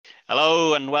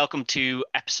Hello and welcome to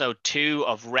episode 2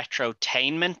 of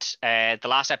Retrotainment. The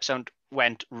last episode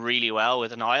went really well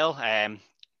with Niall.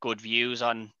 Good views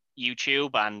on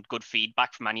YouTube and good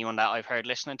feedback from anyone that I've heard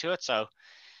listening to it. So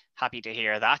happy to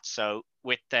hear that. So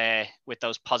with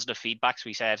those positive feedbacks,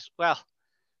 we said, well,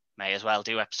 may as well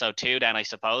do episode 2 then, I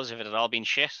suppose. If it had all been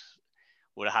shit,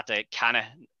 would have had to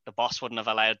the boss wouldn't have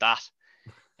allowed that.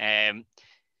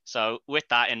 So with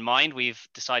that in mind, we've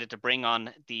decided to bring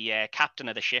on the captain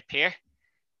of the ship here,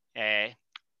 the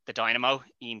Dynamo,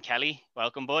 Ian Kelly.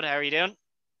 Welcome, bud. How are you doing?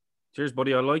 Cheers,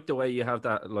 buddy. I like the way you have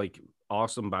that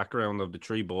awesome background of the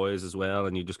three boys as well,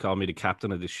 and you just call me the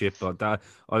captain of the ship. But that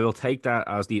I will take that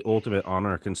as the ultimate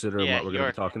honor, considering what we're going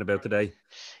to be talking about today.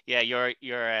 Yeah, you're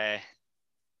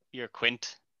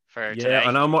Quint for today.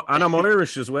 And I'm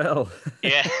Irish as well.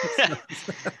 Yeah.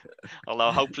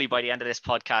 Although hopefully by the end of this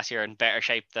podcast you're in better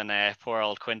shape than poor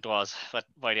old Quint was, but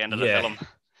by the end of the film.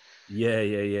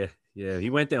 Yeah. He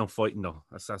went down fighting though.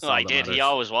 That's I did. Matters. He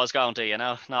always was going to,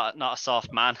 not a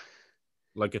soft man.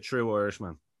 Like a true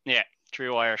Irishman. Yeah,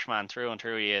 true Irishman, through and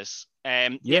through he is.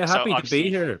 Happy to be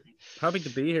here. Happy to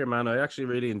be here, man. I actually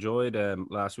really enjoyed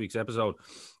last week's episode.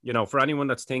 For anyone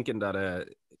that's thinking that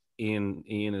Ian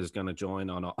is going to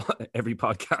join on every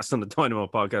podcast on the Dynamo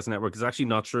Podcast Network, it's actually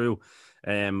not true.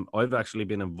 I've actually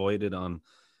been invited on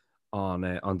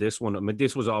this one. I mean,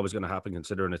 this was always going to happen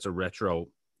considering it's a retro.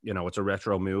 It's a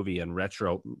retro movie and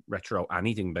retro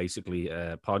anything basically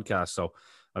podcast. So,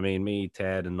 I mean, me,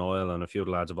 Ted, and Niall, and a few of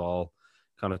the lads have all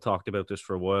kind of talked about this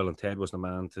for a while, and Ted was the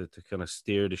man to kind of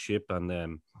steer the ship.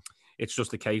 And it's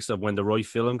just a case of when the right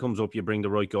film comes up, you bring the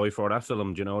right guy for that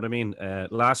film. Do you know what I mean?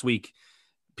 Last week,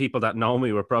 people that know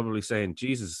me were probably saying,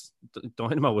 Jesus,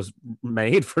 Dynamo was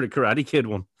made for the Karate Kid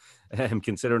one,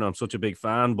 considering I'm such a big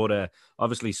fan. But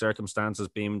obviously circumstances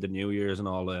being the New Year's and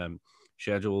all,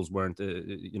 schedules weren't,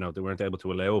 they weren't able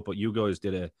to allow it. But you guys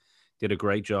did a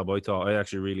great job. I thought I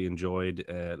actually really enjoyed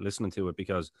listening to it,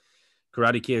 because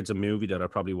Karate Kid's a movie that I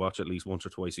probably watch at least once or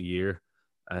twice a year.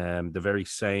 The very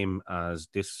same as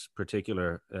this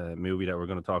particular movie that we're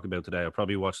going to talk about today. I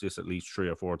probably watch this at least 3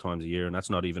 or 4 times a year, and that's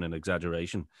not even an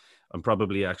exaggeration. I'm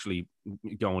probably actually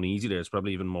going easy there. It's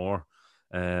probably even more.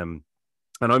 And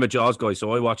I'm a Jaws guy,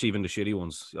 so I watch even the shitty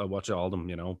ones. I watch all of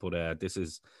them, but this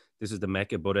is the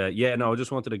mecca. But I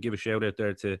just wanted to give a shout out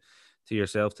there to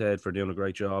yourself, Ted, for doing a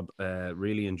great job.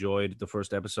 Really enjoyed the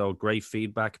first episode. Great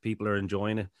feedback. People are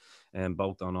enjoying it,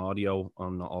 both on audio,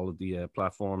 on all of the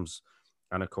platforms,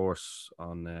 and of course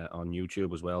on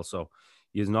YouTube as well. So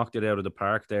you knocked it out of the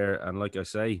park there. And like I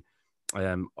say,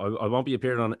 I won't be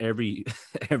appearing on every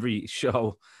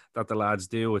show that the lads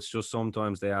do. It's just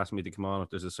sometimes they ask me to come on if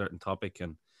there's a certain topic,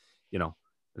 and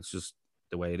it's just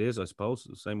the way it is, I suppose.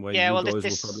 The same way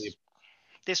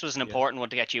this was an important one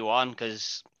to get you on,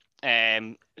 because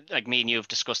like me and you have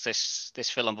discussed this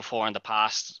film before in the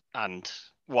past and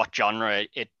what genre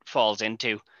it falls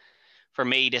into. For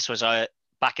me, this was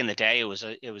back in the day,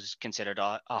 it was considered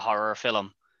a horror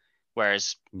film,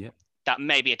 whereas that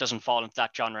maybe it doesn't fall into that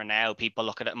genre now. People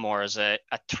look at it more as a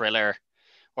thriller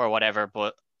or whatever.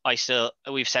 But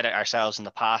we've said it ourselves in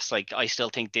the past, like I still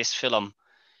think this film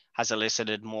has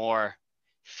elicited more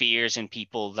fears in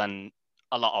people than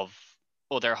a lot of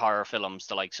other horror films,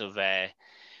 the likes of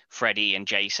Freddy and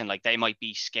Jason. Like, they might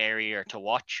be scarier to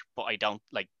watch, but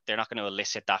they're not going to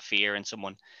elicit that fear in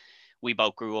someone. We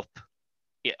both grew up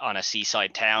on a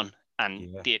seaside town,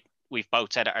 and we've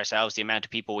both said it ourselves, the amount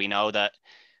of people we know that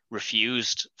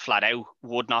refused flat out,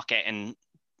 would not get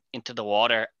into the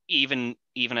water, even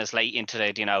as late into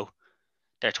their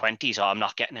 20s. I'm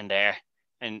not getting in there.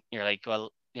 And you're like,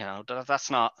 well,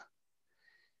 that's not,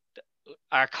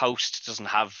 our coast doesn't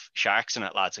have sharks in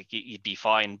it, lads. Like, you'd be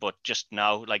fine. But just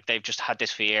know, like, they've just had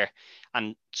this fear,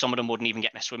 and some of them wouldn't even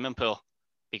get in a swimming pool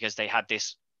because they had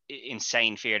this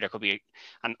insane fear there could be.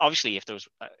 And obviously if there was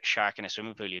a shark in a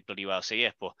swimming pool, you'd bloody well see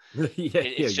it, but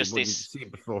it's just this, see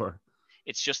it before.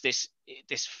 It's just this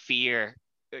fear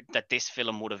that this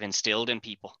film would have instilled in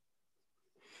people.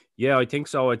 Yeah, I think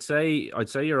so. I'd say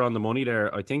you're on the money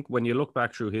there. I think when you look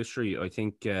back through history, I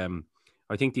think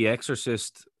The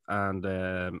Exorcist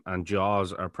and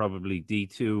Jaws are probably the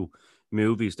two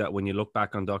movies that, when you look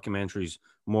back on documentaries,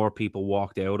 more people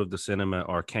walked out of the cinema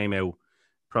or came out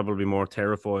probably more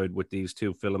terrified with these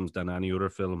two films than any other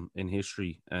film in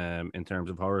history, in terms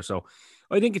of horror. So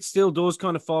I think it still does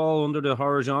kind of fall under the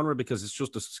horror genre, because it's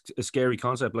just a scary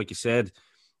concept. Like you said,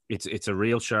 it's a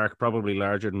real shark, probably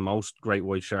larger than most great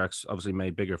white sharks, obviously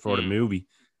made bigger for the movie,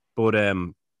 but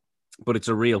it's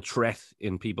a real threat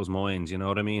in people's minds. You know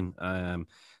what I mean?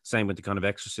 Same with the kind of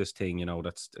Exorcist thing.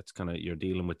 That's kind of, you're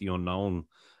dealing with the unknown,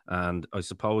 And I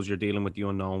suppose you're dealing with the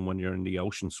unknown when you're in the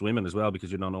ocean swimming as well,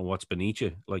 because you don't know what's beneath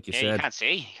you, like you Yeah, you said. can't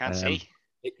see. You can't Um, see.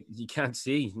 you can't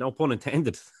see, no pun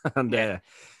intended. And Yeah.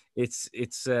 it's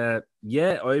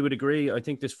yeah, I would agree. I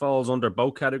think this falls under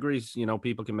both categories. You know,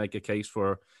 people can make a case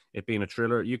for it being a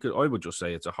thriller. I would just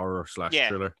say it's a horror slash Yeah.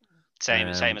 thriller. Same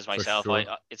as For myself. sure.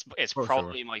 It's For sure.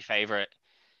 probably my favorite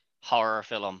horror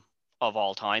film of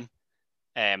all time.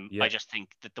 I Yeah. just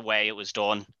think that the way it was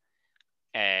done,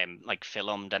 like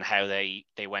filmed, and how they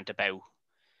went about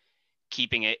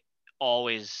keeping it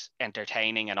always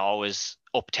entertaining and always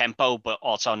up tempo, but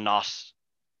also not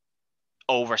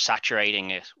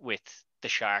oversaturating it with the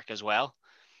shark as well.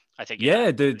 I think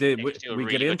Yeah, they just do a we get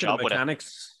really good into the job with it.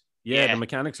 mechanics. Yeah, the Yeah,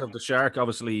 mechanics of the shark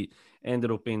obviously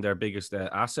ended up being their biggest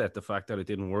asset. The fact that it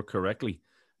didn't work correctly,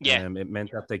 yeah, it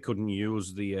meant that they couldn't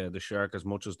use the shark as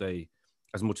much as they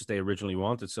originally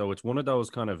wanted. So it's one of those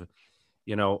kind of,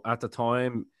 you know, at the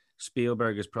time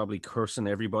Spielberg is probably cursing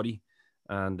everybody,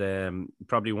 and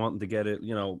probably wanting to get it,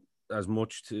 you know, as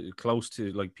much to close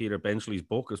to like Peter Benchley's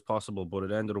book as possible, but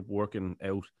it ended up working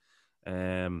out.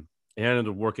 It ended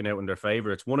up working out in their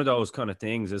favor. It's one of those kind of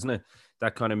things, isn't it?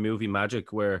 That kind of movie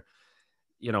magic where,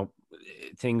 you know,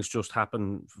 things just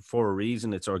happen for a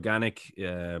reason. It's organic,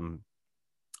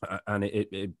 and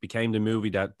it became the movie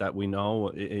that we know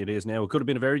it is now. It could have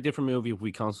been a very different movie if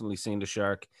we constantly seen the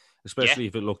shark, yeah, especially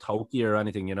if it looked hokey or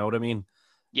anything. You know what I mean?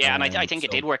 yeah. And I think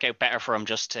it So did work out better for him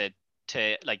just to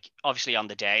like, obviously on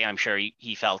the day, I'm sure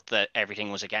he felt that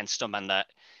everything was against him and that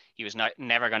he was not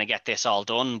never going to get this all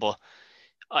done. But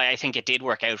I think it did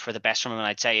work out for the best from him. And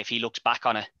I'd say if he looks back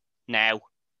on it now,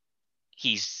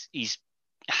 he's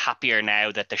happier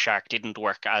now that the shark didn't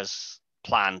work as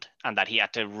planned and that he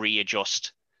had to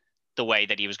readjust the way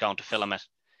that he was going to film it.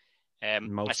 I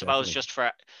most suppose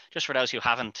definitely, just for those who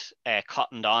haven't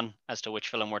cottoned on as to which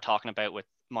film we're talking about with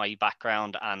my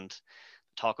background and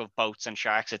talk of boats and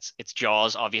sharks, it's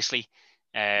Jaws, obviously.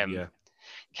 Um, yeah,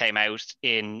 Came out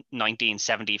in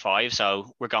 1975,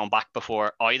 so we're going back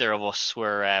before either of us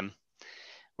were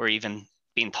even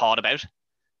being thought about.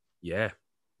 yeah.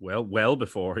 Well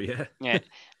before, yeah, Yeah,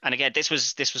 and again, this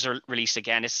was released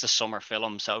again. It's a summer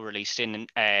film, so released in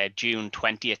June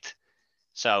 20th.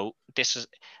 So this is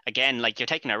again like you're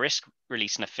taking a risk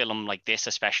releasing a film like this,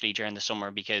 especially during the summer,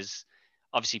 because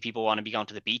obviously people want to be going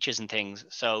to the beaches and things.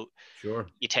 So sure,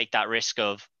 you take that risk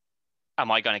of,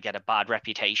 am I going to get a bad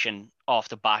reputation off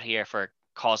the bat here for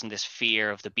causing this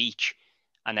fear of the beach?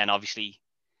 And then obviously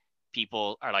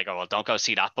people are like, oh well, don't go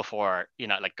see that before,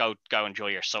 like go enjoy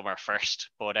your summer first.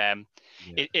 But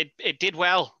yeah, it did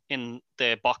well in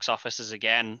the box offices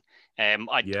again. yeah,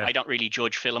 I don't really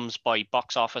judge films by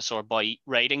box office or by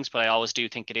ratings, but I always do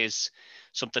think it is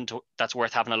something that's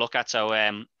worth having a look at. So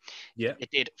yeah. it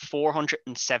did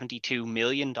 $472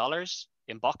 million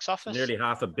in box So office. nearly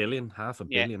half a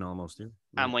Yeah. billion almost. Yeah,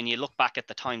 yeah. And when you look back at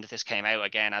the time that this came out,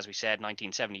 again, as we said,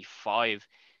 1975,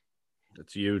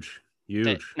 It's huge,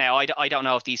 that huge. now I don't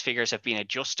know if these figures have been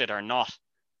adjusted or not,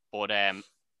 but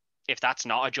if that's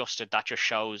not adjusted, that just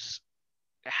shows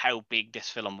how big this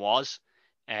film was,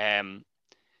 um,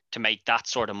 to make that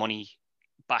sort of money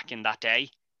back in that day.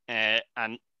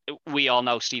 And we all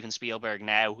know Steven Spielberg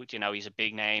now. He's a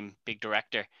big name, big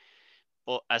director.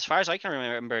 But as far as I can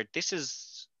remember, this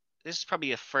is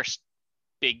probably the first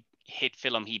big hit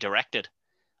film he directed.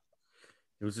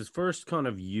 It was his first kind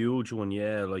of huge one,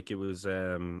 yeah. Like it was,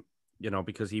 you know,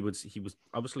 because he was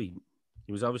obviously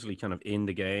kind of in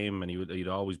the game, and he'd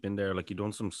always been there. Like he'd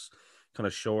done some kind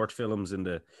of short films in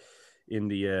the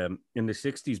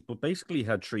 60s, but basically he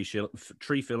had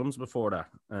three films before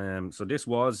that. So this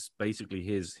was basically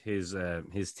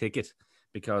his ticket,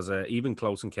 because even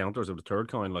Close Encounters of the Third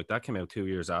Kind, like that came out 2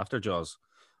 years after Jaws.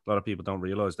 A lot of people don't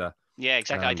realize that. Yeah,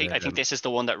 exactly. I And think I think this is the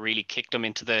one that really kicked him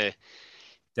into the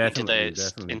into definitely, the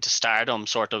definitely. into stardom,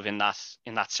 sort of in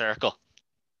that circle.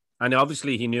 And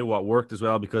obviously he knew what worked as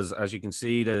well, because as you can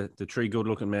see, the three good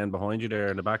looking men behind you there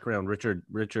in the background, Richard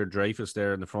Dreyfuss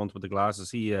there in the front with the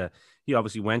glasses, he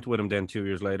obviously went with him then 2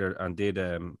 years later and did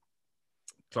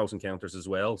Close Encounters as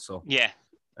well. So Yeah,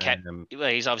 um well,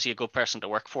 he's obviously a good person to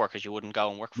work for, because you wouldn't go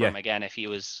and work for yeah, him again if he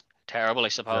was terrible, I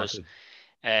suppose. exactly.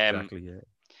 Um, Exactly, yeah.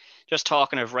 just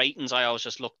talking of ratings, I always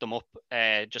just looked them up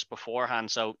just beforehand.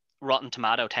 So Rotten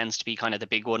Tomato tends to be kind of the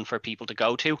big one for people to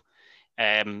go to.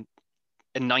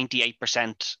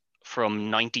 98% from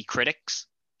 90 critics.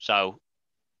 So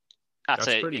that's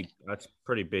That's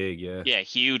pretty big, yeah. yeah,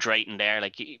 huge rating there.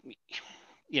 Like,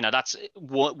 that's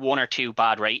one or two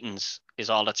bad ratings is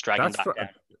all that's dragging That's that for down.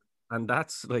 And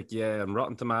that's like, yeah, and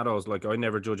Rotten Tomatoes, like I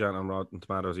never judge out on Rotten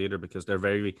Tomatoes either, because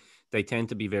they tend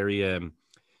to be very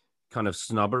kind of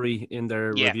snobbery in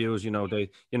their Yeah. reviews.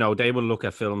 They will look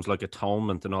at films like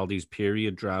Atonement and all these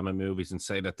period drama movies and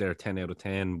say that they're 10 out of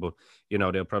 10, but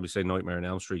they'll probably say Nightmare on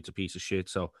Elm Street's a piece of shit.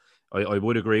 So I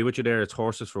would agree with you there. It's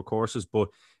horses for courses, but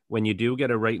when you do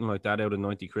get a rating like that out of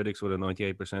 90 critics with a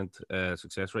 98%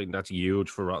 success rating, that's huge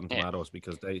for Rotten Tomatoes,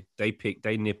 because they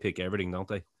nitpick everything, don't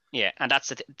they? Yeah, and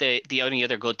that's the only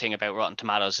other good thing about Rotten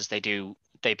Tomatoes is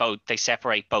they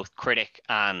separate both critic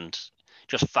and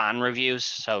just fan reviews.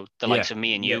 So the likes of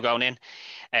me and you going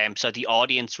in. So the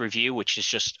audience review, which is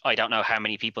just, I don't know how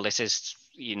many people this is,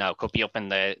 could be up in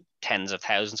the tens of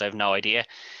thousands. I have no idea,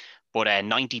 but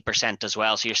 90% as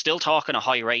well. So you're still talking a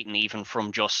high rating even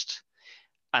from just,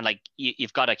 and like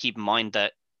you've got to keep in mind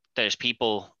that there's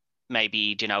people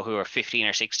maybe, who are 15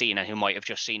 or 16 and who might have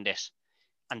just seen this,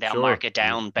 and they'll mark it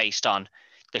down based on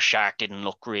the shark didn't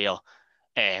look real.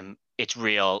 It's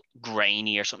real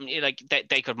grainy or something. Like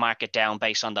they could mark it down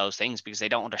based on those things because they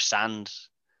don't understand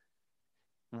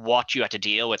what you had to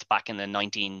deal with back in the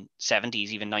 1970s,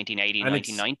 even 1980s,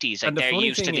 1990s. Like they're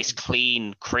used to this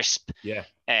clean, crisp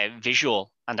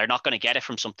visual, and they're not going to get it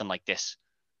from something like this.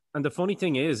 And the funny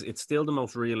thing is, it's still the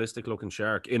most realistic looking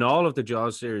shark in all of the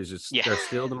Jaws series. They're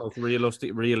still the most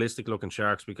realistic looking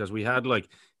sharks, because we had like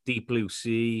Deep Blue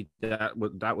Sea. That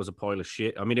was a pile of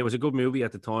shit. I mean, it was a good movie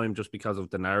at the time just because of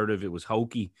the narrative. It was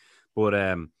hokey, but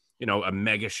a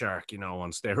mega shark,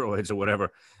 on steroids or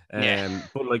whatever.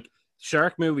 But like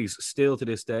shark movies still to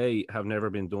this day have never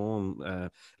been done.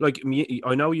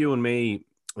 I know you and me.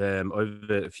 I've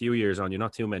a few years on you,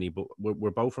 not too many, but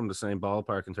we're both from the same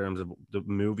ballpark in terms of the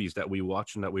movies that we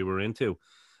watch and that we were into.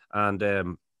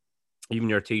 And even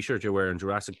your T-shirt you're wearing,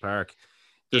 Jurassic Park.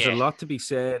 There's a lot to be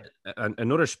said.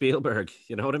 Another Spielberg,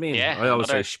 you know what I mean? Yeah, I always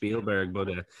say Spielberg, but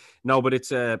no, but it's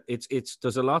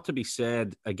there's a lot to be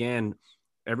said. Again,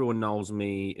 everyone knows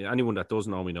me. Anyone that doesn't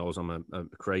know me knows I'm a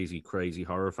crazy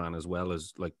horror fan, as well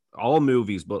as like all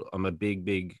movies, but I'm a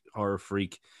big horror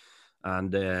freak.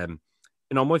 And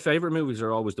my favorite movies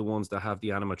are always the ones that have the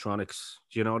animatronics.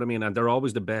 Do you know what I mean? And they're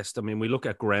always the best. I mean, we look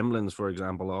at Gremlins, for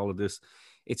example, all of this.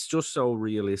 It's just so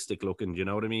realistic looking. Do you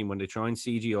know what I mean? When they try and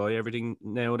CGI everything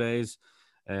nowadays,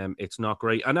 it's not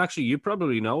great. And actually, you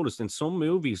probably noticed in some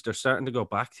movies, they're starting to go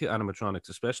back to animatronics,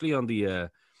 especially on the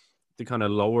kind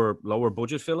of lower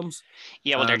budget films.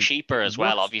 Yeah, well, they're cheaper as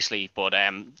well, obviously. But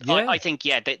I think,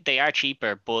 they are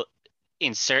cheaper. But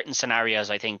in certain scenarios,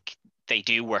 I think they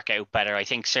do work out better. I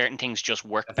think certain things just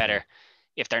work better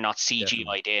if they're not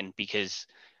CGI'd in, because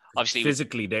obviously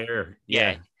physically there.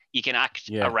 You can act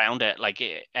around it. Like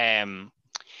Ian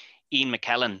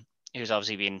McKellen, who's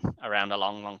obviously been around a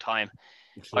long time.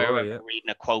 I remember reading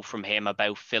a quote from him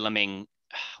about filming,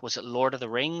 was it Lord of the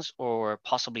Rings or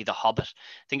possibly The Hobbit?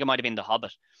 I think it might have been The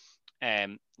Hobbit.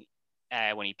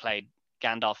 When he played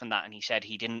Gandalf in that, and he said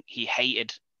he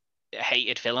hated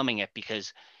filming it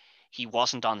because he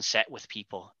wasn't on set with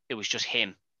people. It was just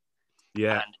him.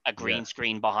 And a green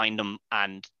screen behind him,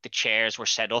 and the chairs were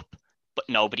set up, but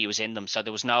nobody was in them. So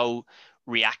there was no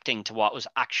reacting to what was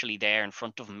actually there in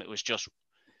front of him. It was just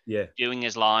doing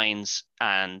his lines.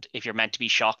 And if you're meant to be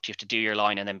shocked, you have to do your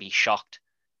line and then be shocked.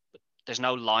 But there's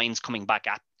no lines coming back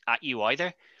at you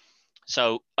either.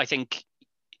 So I think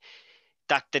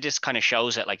that just kind of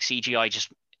shows it. Like CGI,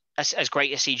 just as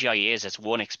great as CGI is, it's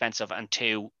one, expensive, and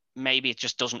two, maybe it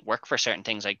just doesn't work for certain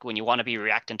things. Like when you want to be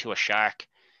reacting to a shark,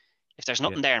 if there's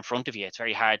nothing there in front of you, it's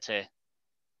very hard to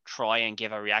try and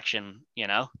give a reaction,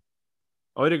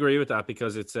 I'd agree with that,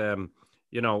 because it's from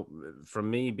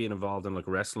me being involved in like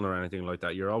wrestling or anything like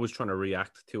that, you're always trying to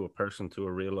react to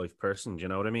a real life person. Do you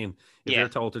know what I mean? If you're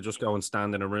told to just go and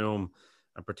stand in a room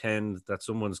and pretend that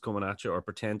someone's coming at you, or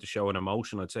pretend to show an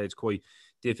emotion, I'd say it's quite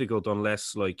difficult,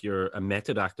 unless like you're a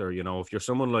method actor. If you're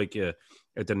someone like a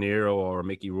De Niro or a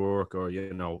Mickey Rourke or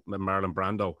Marlon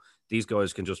Brando, these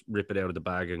guys can just rip it out of the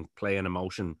bag and play an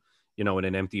emotion, in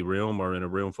an empty room or in a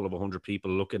room full of 100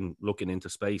 people looking into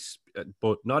space.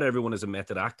 But not everyone is a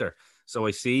method actor. So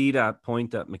I see that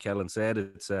point that McKellen said.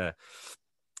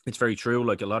 It's very true.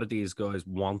 Like a lot of these guys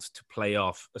want to play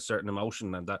off a certain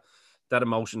emotion, and that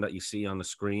emotion that you see on the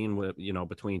screen with,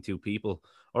 between two people,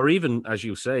 or even, as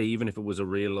you say, even if it was a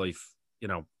real life,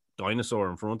 dinosaur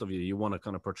in front of you, you want to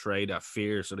kind of portray that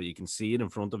fear so that you can see it in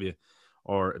front of you.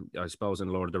 Or I suppose in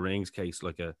Lord of the Rings case,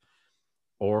 like a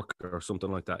orc or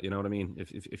something like that. You know what I mean?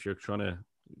 If you're trying to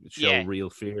show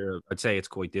real fear, I'd say it's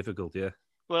quite difficult. Yeah.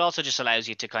 Well, it also just allows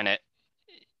you to kind of,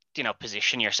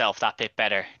 position yourself that bit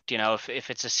better. If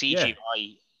it's a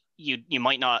CGI, you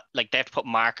might not, like, they have to put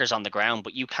markers on the ground,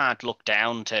 but you can't look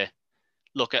down to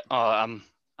look at,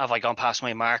 have I gone past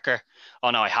my marker?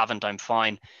 Oh no, I haven't. I'm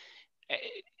fine.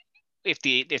 if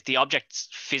the object's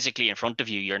physically in front of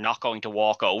you, you're not going to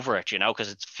walk over it,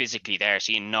 because it's physically there.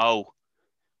 So you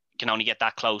can only get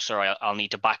that close, or I'll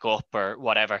need to back up or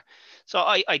whatever. So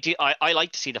I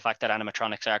like to see the fact that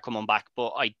animatronics are coming back,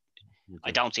 but I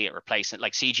don't see it replacing it.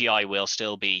 Like CGI will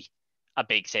still be a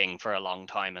big thing for a long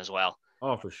time as well.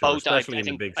 Oh, for sure, Both, especially in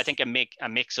the big. I think a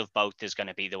mix of both is going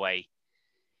to be the way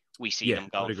we see them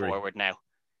I'd going agree. forward now.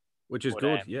 Which is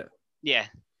good, yeah. Yeah,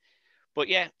 but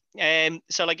yeah,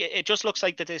 so like it just looks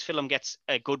like that this film gets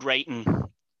a good rating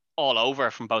all over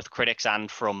from both critics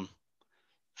and from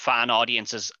fan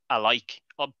audiences alike,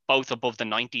 both above the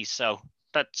 90s. So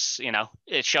that's,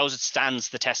 it shows it stands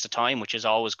the test of time, which is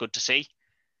always good to see.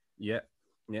 Yeah.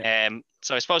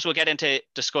 So I suppose we'll get into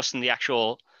discussing the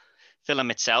actual film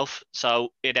itself. So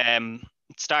it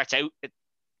starts out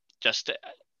just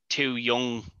two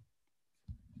young,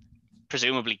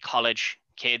 presumably college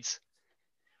kids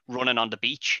running on the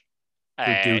beach. Two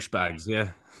douchebags,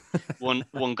 yeah.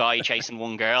 one guy chasing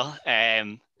one girl. Yeah.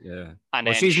 And well,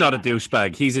 then she's not a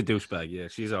douchebag. He's a douchebag. Yeah,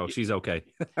 she's okay.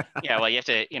 Yeah, well, you have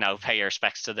to, pay your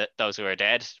respects to those who are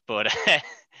dead. But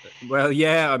well,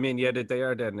 yeah, I mean, yeah, they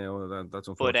are dead now. That's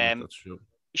unfortunate. That's true.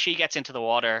 She gets into the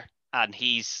water, and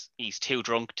he's too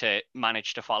drunk to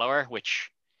manage to follow her,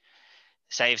 which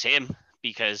saves him,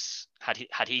 because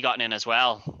had he gotten in as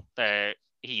well,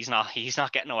 he's not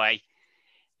getting away.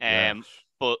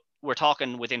 But we're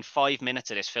talking within 5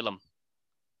 minutes of this film,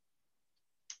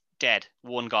 dead,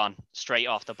 one gone straight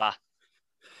off the bat.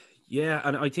 Yeah,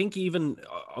 and I think even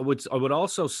I would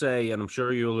also say, and I'm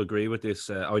sure you'll agree with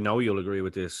this. I know you'll agree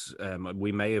with this.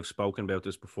 We may have spoken about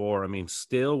this before. I mean,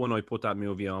 still, when I put that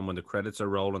movie on, when the credits are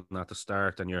rolling at the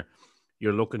start, and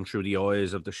you're looking through the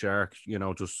eyes of the shark,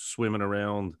 just swimming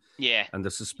around. Yeah. And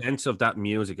the suspense of that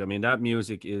music. I mean, that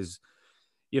music is,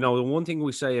 the one thing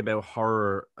we say about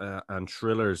horror and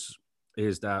thrillers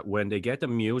is that when they get the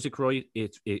music right,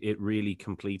 it really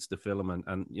completes the film.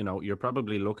 And you're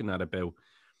probably looking at about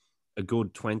a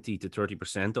good 20 to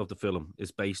 30% of the film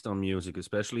is based on music,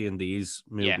 especially in these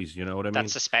movies. You know what I mean? That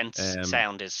suspense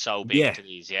sound is so big to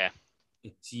these. Yeah.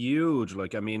 It's huge.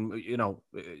 Like, I mean,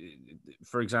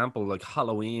 for example, like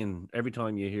Halloween, every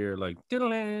time you hear like,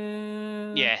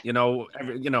 yeah,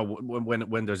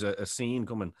 when there's a scene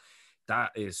coming,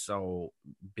 that is so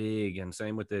big. And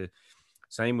same with the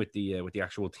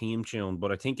actual theme tune.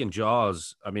 But I think in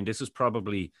Jaws, I mean, this is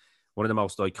probably one of the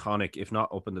most iconic, if not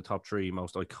up in the top three,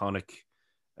 most iconic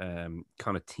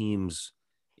kind of themes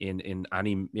in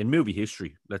movie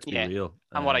history. Let's be real.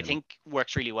 And what I think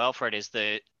works really well for it is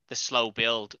the slow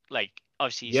build. Like,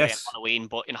 obviously you say in Halloween,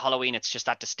 but in Halloween it's just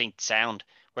that distinct sound.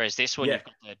 Whereas this one, you've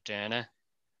got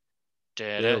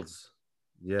the builds.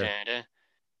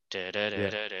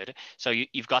 So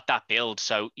you've got that build.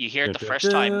 So you hear it the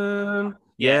first time.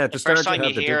 The first time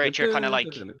you hear it, you're kind of like,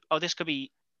 oh, this could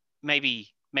be maybe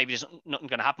there's nothing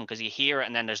going to happen, because you hear it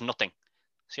and then there's nothing.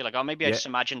 So you're like, oh, maybe I just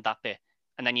imagined that bit.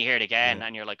 And then you hear it again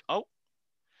and you're like, oh.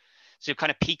 So it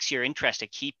kind of piques your interest.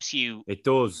 It keeps you. It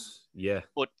does, yeah.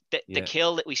 But the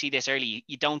kill that we see this early,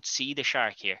 you don't see the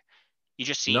shark here. You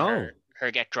just see her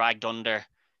get dragged under,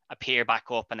 appear back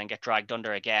up, and then get dragged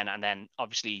under again. And then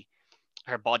obviously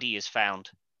her body is found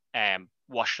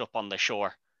washed up on the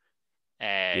shore.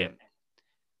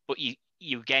 But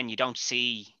you don't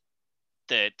see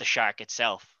the shark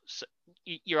itself. So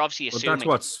you're obviously assuming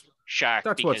shark.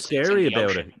 That's what's scary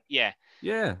about it.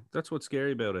 Yeah, that's what's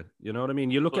scary about it. You know what I mean?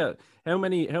 You look at how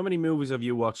many movies have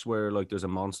you watched where like there's a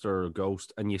monster or a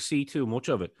ghost and you see too much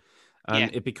of it,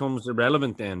 and it becomes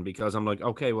irrelevant then, because I'm like,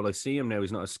 okay, well, I see him now,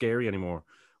 he's not as scary anymore.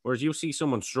 Whereas you see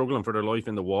someone struggling for their life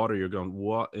in the water, you're going,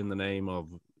 what in the name of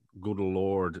good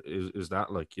Lord is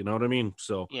that like? You know what I mean?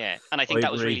 So yeah, and I think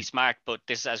that was really smart. But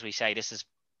this, as we say,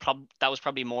 that was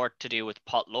probably more to do with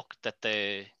pot luck that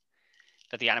the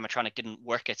animatronic didn't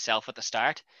work itself at the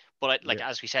start. But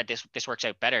as we said, this works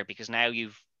out better, because now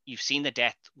you've seen the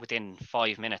death within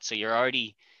 5 minutes, so you're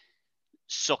already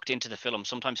sucked into the film.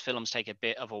 Sometimes films take a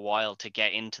bit of a while to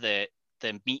get into the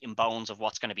meat and bones of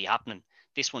what's going to be happening.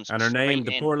 This one's, and her name,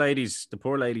 the poor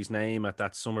lady's name at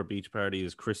that summer beach party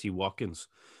is Chrissy Watkins.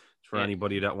 For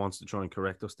anybody that wants to try and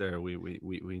correct us there, we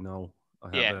know.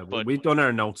 We've done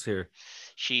our notes here.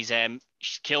 She's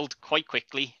killed quite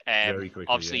quickly. Very quickly,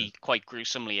 obviously quite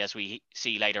gruesomely, as we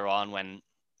see later on, when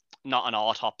not an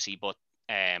autopsy but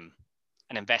an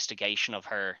investigation of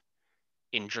her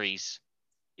injuries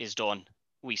is done.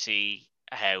 We see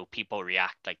how people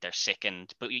react, like they're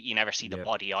sickened, but you never see the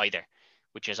body either,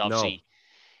 which is obviously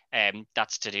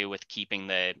that's to do with keeping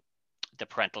the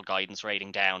parental guidance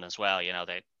rating down as well,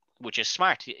 which is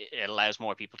smart. It allows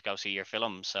more people to go see your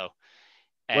film. So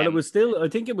Well, it was still. I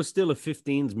think it was still a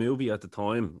 15s movie at the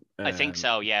time. I think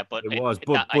so, yeah. But it was,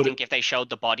 I think if they showed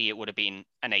the body, it would have been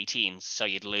an 18, so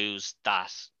you'd lose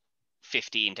that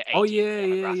 15 to oh 18 yeah, yeah,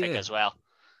 demographic yeah. as well.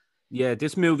 Yeah,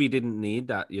 this movie didn't need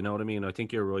that. You know what I mean? I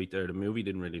think you're right there. The movie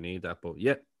didn't really need that. But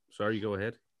yeah, sorry, go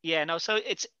ahead. Yeah, no. So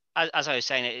it's as I was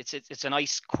saying, it's a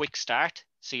nice quick start.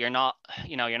 So you're not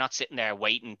sitting there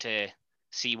waiting to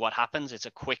see what happens. It's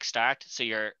a quick start, so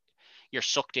you're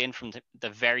sucked in from the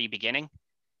very beginning.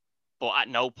 But at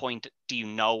no point do you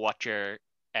know what you're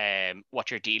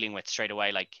dealing with straight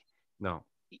away. Like, No.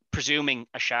 presuming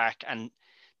a shark, and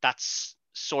that's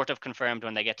sort of confirmed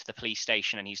when they get to the police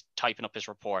station and he's typing up his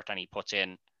report and he puts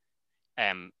in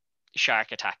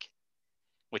shark attack,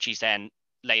 which he's then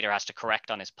later has to correct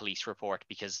on his police report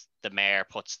because the mayor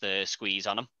puts the squeeze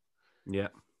on him. Yeah.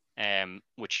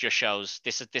 Which just shows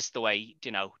this is the way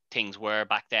things were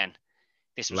back then.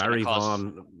 This was Larry cause,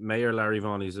 Vaughn, Mayor Larry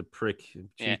Vaughn, he's a prick.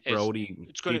 yeah, Chief Brody,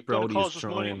 Chief Brody is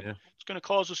trying. Yeah. It's going to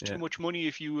cause us too much money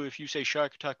if you say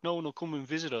shark attack. No one will come and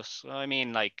visit us. I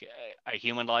mean, like, are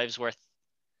human lives worth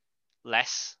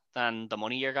less than the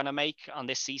money you're going to make on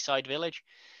this seaside village?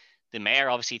 The mayor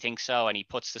obviously thinks so, and he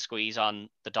puts the squeeze on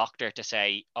the doctor to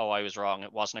say, oh, I was wrong,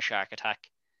 it wasn't a shark attack.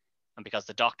 And because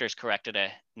the doctor's corrected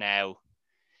it, now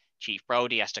Chief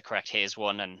Brody has to correct his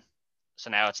one, and so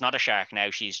now it's not a shark. Now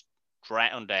she's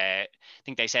drowned. I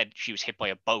think they said she was hit by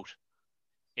a boat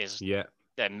is the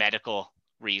medical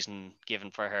reason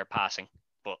given for her passing.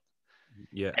 But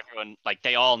everyone, like,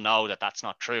 they all know that that's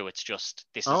not true. It's just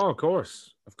this is of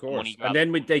course. And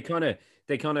then they try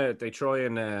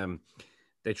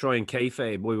and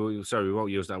kayfabe. Sorry, we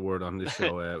won't use that word on this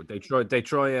show. They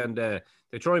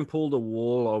try and pull the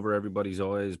wool over everybody's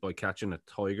eyes by catching a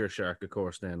tiger shark. Of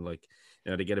course, then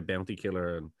they get a bounty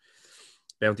killer and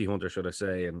bounty hunter, should I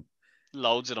say, and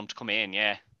loads of them to come in.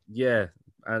 Yeah,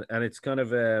 and it's kind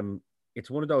of it's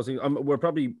one of those things. We're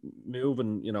probably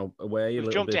moving, away a little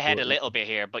bit. Jumped ahead a little bit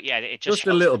here, but yeah, it just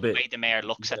a little bit. The way the mayor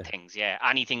looks at things. Yeah,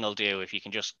 anything will do if you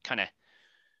can just kind of,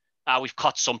 we've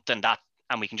caught something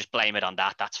and we can just blame it on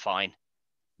that. That's fine.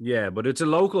 Yeah, but it's a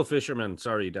local fisherman.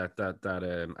 Sorry, that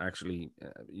actually,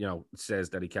 says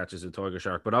that he catches a tiger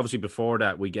shark. But obviously, before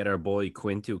that, we get our boy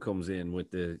Quint, who comes in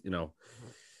with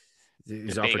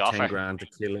he's offered 10 grand to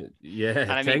kill it. Yeah,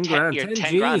 and I mean, 10 grand.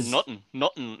 10 grand,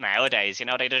 nothing nowadays.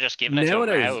 They're just giving it to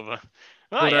him now.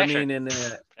 But I mean, in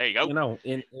there you go.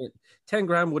 In 10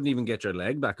 grand wouldn't even get your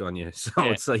leg back on you. So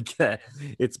it's like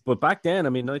but back then,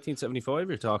 I mean, 1975,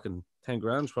 you're talking 10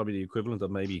 grand is probably the equivalent of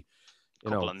maybe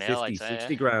 50,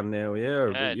 60 grand now.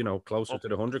 Yeah, or closer to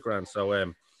the 100 grand.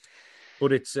 So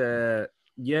but it's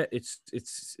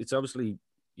it's obviously,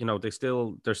 they're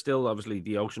still obviously,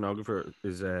 the oceanographer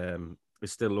is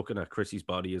still looking at Chrissy's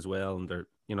body as well, and they're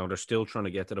still trying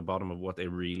to get to the bottom of what they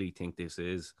really think this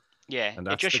is. Yeah, and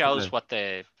it just shows what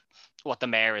the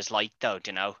mayor is like, though.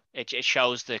 It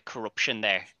shows the corruption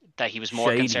there, that he was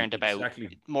more concerned about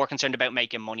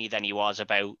making money than he was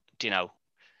about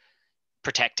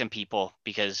protecting people,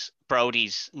 because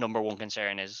Brody's number one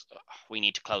concern is, we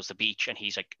need to close the beach, and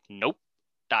he's like, nope,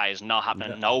 that is not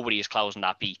happening. Nobody is closing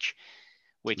that beach,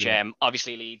 which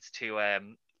obviously leads to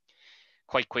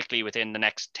quite quickly, within the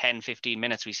next 10-15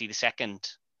 minutes, we see the second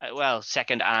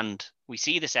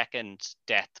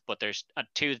death, but there's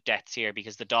two deaths here,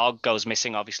 because the dog goes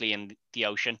missing obviously in the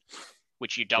ocean,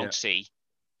 which you don't see,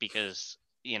 because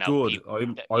good.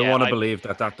 I want to believe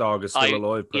that dog is still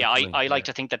alive. Personally. I like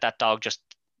to think that dog just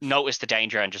noticed the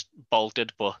danger and just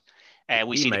bolted, but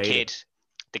we see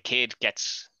the kid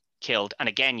gets killed, and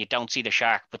again you don't see the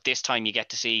shark, but this time you get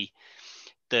to see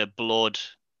the blood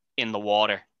in the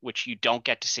water, which you don't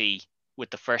get to see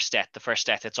with the first death. The first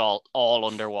death, it's all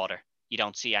underwater. You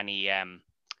don't see any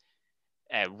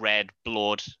red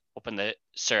blood up in the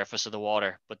surface of the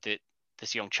water, but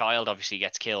this young child obviously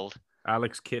gets killed.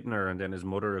 Alex Kittner, and then his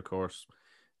mother, of course,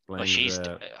 blames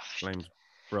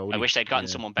Brody. I wish they'd gotten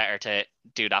someone better to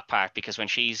do that part, because when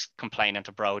she's complaining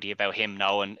to Brody about him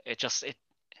knowing, it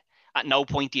at no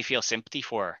point do you feel sympathy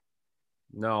for her.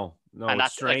 No, and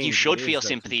that's strange. Like, you should feel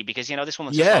sympathy, because this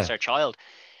woman's just lost her child,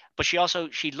 but she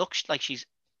looks like she's,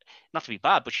 not to be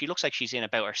bad, but she looks like she's in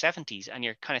about her 70s, and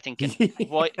you're kind of thinking,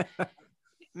 what?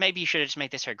 Maybe you should have just made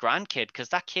this her grandkid, because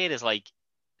that kid is like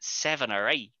 7 or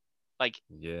 8. Like,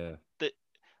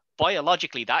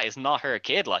 biologically, that is not her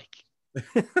kid. Like,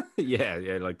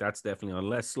 like, that's definitely,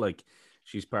 unless like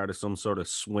she's part of some sort of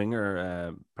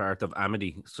swinger part of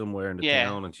Amity somewhere in the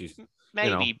town, and she's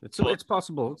maybe it's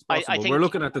possible. It's possible. I think, we're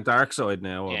looking at the dark side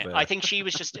now. I think she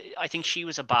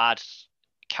was a bad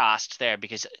cast there,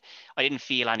 because I didn't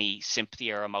feel any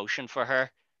sympathy or emotion for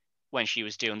her when she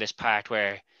was doing this part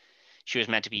where she was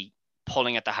meant to be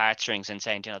pulling at the heartstrings and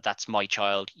saying, you know, that's my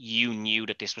child. You knew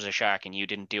that this was a shark and you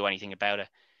didn't do anything about it.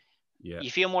 Yeah.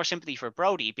 You feel more sympathy for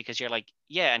Brody because you're like,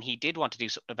 yeah, and he did want to do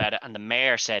something about it, and the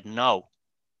mayor said no.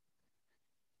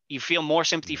 You feel more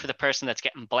sympathy for the person that's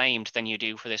getting blamed than you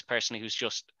do for this person who's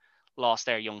just lost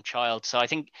their young child. So I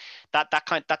think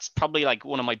that's probably like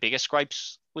one of my biggest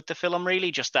gripes with the film,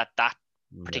 really, just that Yeah.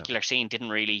 particular scene didn't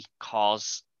really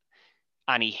cause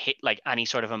any hit, like any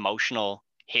sort of emotional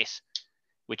hit,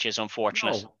 which is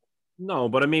unfortunate. No,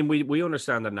 but I mean, we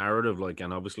understand the narrative, like,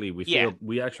 and obviously Yeah,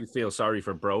 we actually feel sorry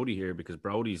for Brody here because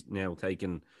Brody's now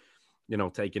taking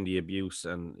the abuse,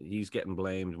 and he's getting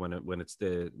blamed when it's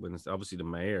obviously the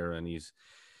mayor, and he's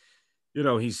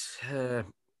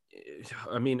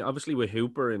I mean, obviously with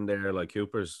Hooper in there, like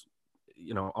Hooper's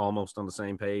almost on the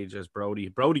same page as Brody.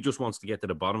 Brody just wants to get to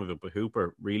the bottom of it, but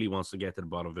Hooper really wants to get to the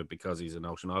bottom of it because he's an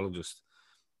oceanologist,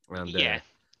 and yeah.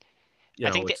 I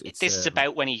think that it's this is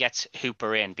about when he gets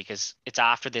Hooper in, because it's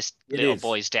after this it little is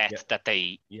boy's death yeah that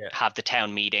they yeah have the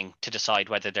town meeting to decide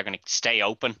whether they're going to stay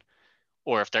open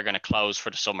or if they're going to close for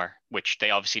the summer, which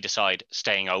they obviously decide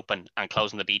staying open and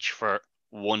closing the beach for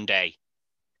one day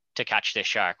to catch this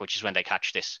shark, which is when they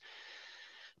catch this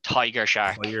tiger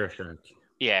shark. tiger shark.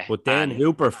 Yeah, But then and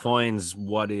Hooper finds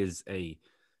what is a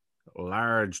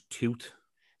large tooth,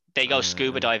 they go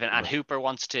scuba and diving, and like Hooper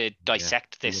wants to yeah,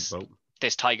 dissect in a boat.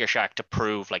 this tiger shark to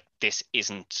prove like this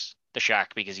isn't the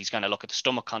shark, because he's going to look at the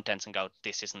stomach contents and go,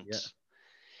 this Yeah, isn't.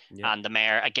 yeah, And the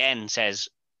mayor again says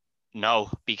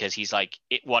no, because he's like,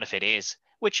 what if it is?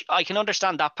 Which I can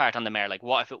understand that part on the mayor. Like,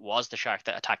 what if it was the shark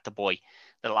that attacked the boy?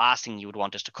 The last thing you would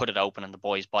want is to cut it open and the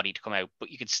boy's body to come out, but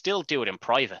you could still do it in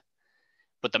private.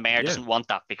 But the mayor yeah, doesn't want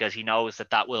that because he knows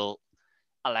that will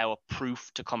allow a proof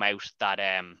to come out that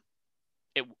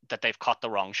that they've caught the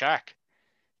wrong shark.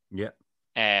 yeah.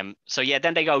 So yeah,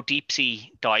 then they go deep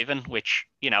sea diving, which,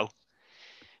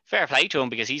 fair play to him,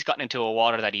 because he's gotten into a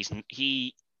water that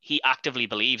he actively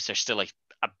believes there's still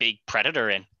a big predator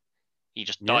in. He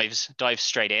just Yeah, dives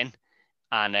straight in,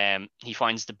 and he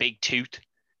finds the big tooth,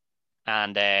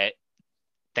 and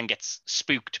then gets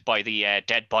spooked by the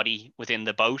dead body within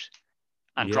the boat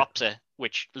and yeah, drops it,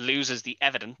 which loses the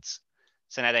evidence.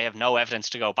 So now they have no evidence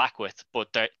to go back with, but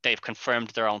they've confirmed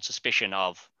their own suspicion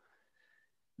of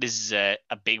this is a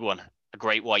big one, a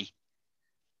great white.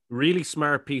 really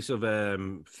smart piece of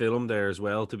film there as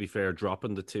well, to be fair,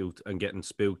 dropping the tooth and getting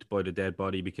spooked by the dead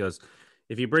body, because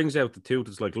if he brings out the tooth,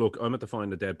 it's like, look, I'm at to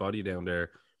find the dead body down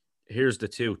there. Here's the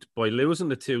tooth. By losing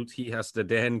the tooth, he has to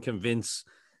then convince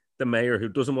the mayor, who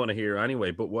doesn't want to hear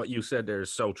anyway. But what you said there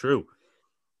is so true.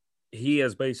 He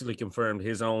has basically confirmed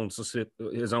his own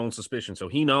suspicion. So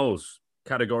he knows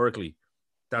categorically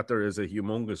that there is a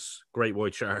humongous great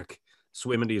white shark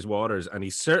swimming these waters, and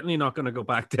he's certainly not going to go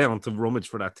back down to rummage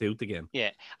for that tooth again.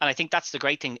 Yeah, and I think that's the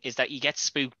great thing, is that you get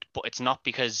spooked, but it's not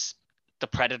because the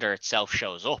predator itself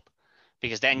shows up,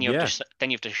 because then Yeah, you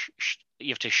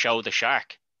have to show the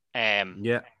shark,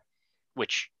 yeah,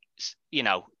 which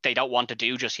they don't want to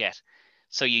do just yet.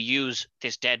 So you use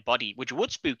this dead body, which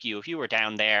would spook you if you were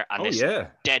down there and oh this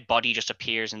yeah, dead body just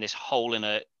appears in this hole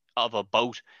of a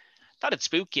boat. That'd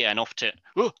spook you enough to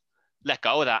let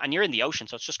go of that, and you're in the ocean,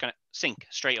 so it's just going to sink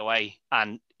straight away,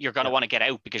 and you're going to yeah, want to get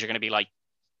out because you're going to be like,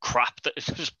 crap, there's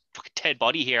a dead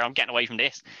body here, I'm getting away from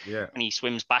this. yeah. And he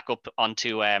swims back up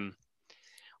onto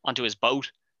his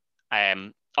boat,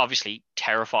 obviously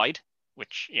terrified,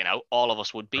 which all of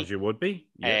us would As be. you would be,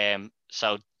 yeah.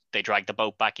 So they drag the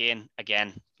boat back in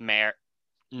again. Mayor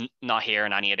not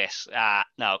hearing any of this.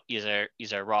 No,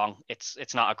 you're wrong.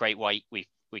 It's not a great white. We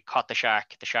caught the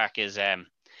shark.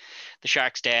 The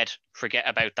shark's dead. Forget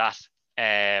about that.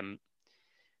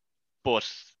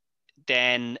 But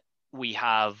then we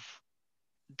have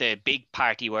the big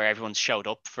party where everyone's showed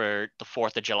up for the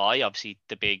 4th of July. Obviously,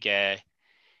 the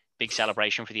big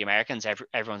celebration for the Americans.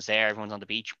 Everyone's there. Everyone's on the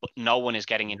beach, but no one is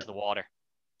getting into the water.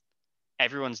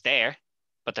 Everyone's there,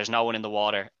 but there's no one in the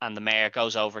water. And the mayor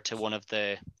goes over to one of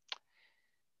the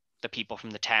people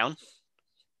from the town,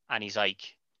 and he's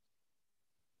like,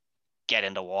 "Get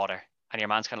in the water." And your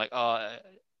man's kind of like, "Oh,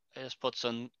 I just put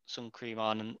sun cream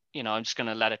on, and I'm just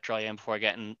gonna let it dry in before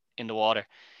getting in the water,"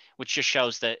 which just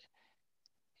shows that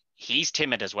he's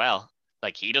timid as well.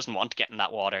 Like, he doesn't want to get in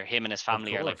that water. Him and his Of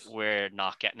family are like, course. we're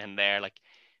not getting in there. Like,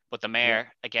 but the Yeah,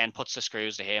 mayor again puts the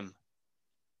screws to him.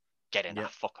 Get in yeah,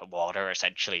 that fucking water,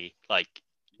 essentially. Like,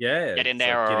 yeah. get in It's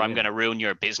there, like, get or I'm in. gonna ruin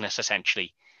your business,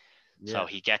 essentially. So Yeah,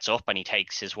 he gets up and he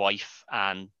takes his wife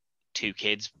and 2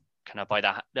 kids, kind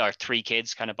of or 3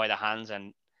 kids, kind of by the hands,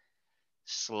 and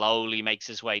slowly makes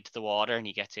his way to the water, and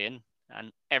he gets in,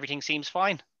 and everything seems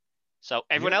fine. So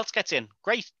everyone else gets in.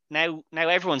 Great. Now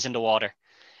everyone's in the water.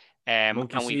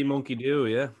 Monkey see, monkey do,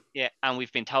 yeah. Yeah, and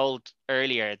we've been told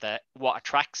earlier that what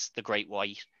attracts the great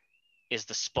white is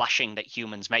the splashing that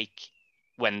humans make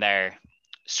when they're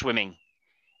swimming.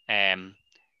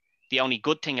 The only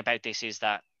good thing about this is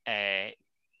that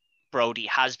Brody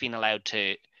has been allowed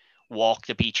to walk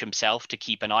the beach himself to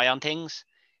keep an eye on things,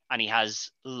 and he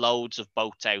has loads of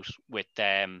boats out with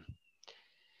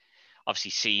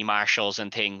obviously sea marshals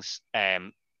and things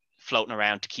floating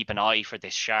around to keep an eye for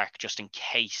this shark just in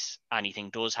case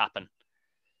anything does happen.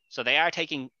 So they are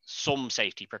taking some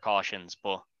safety precautions,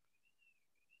 but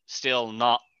still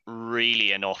not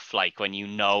really enough, like when you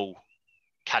know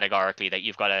categorically that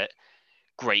you've got a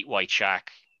great white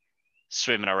shark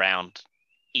swimming around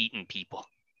eating people.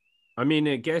 I mean,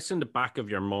 I guess in the back of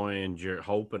your mind, you're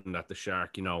hoping that the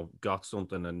shark, got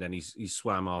something and then he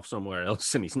swam off somewhere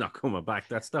else and he's not coming back.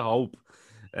 That's the hope.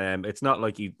 It's not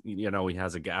like he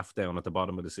has a gaff down at the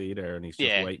bottom of the sea there and he's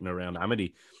just waiting around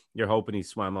Amity. You're hoping he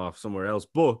swam off somewhere else.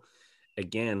 But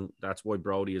again, that's why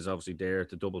Brody is obviously there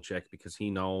to double check, because he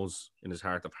knows in his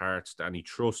heart of hearts and he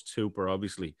trusts Hooper,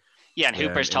 obviously. Yeah, and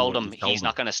Hooper's told him he's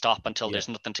not going to stop until there's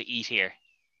nothing to eat here.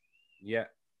 Yeah,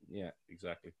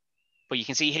 exactly. But you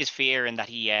can see his fear in that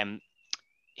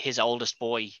his oldest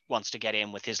boy wants to get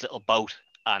in with his little boat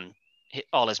and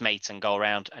all his mates and go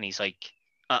around, and he's like,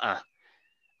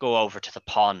 go over to the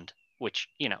pond, which,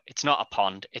 it's not a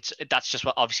pond. That's just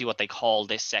what they call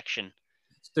this section.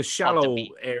 It's the shallow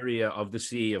area of the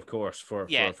sea, of course, for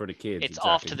the kids. It's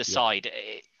off to the side,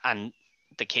 and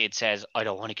the kid says, I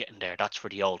don't want to get in there. That's for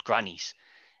the old grannies.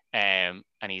 And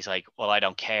he's like, well, I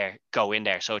don't care. Go in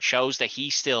there. So it shows that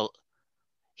he's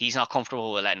not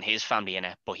comfortable with letting his family in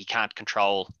it, but he can't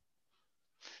control,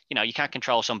 you can't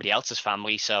control somebody else's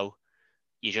family. So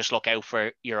you just look out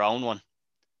for your own one.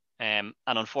 And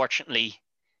unfortunately,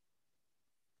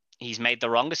 he's made the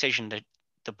wrong decision. That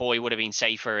the boy would have been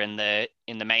safer in the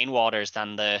main waters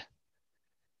than the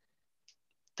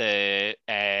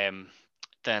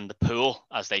pool,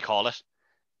 as they call it,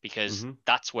 because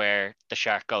that's where the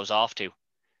shark goes off to.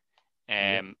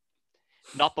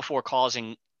 Not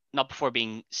before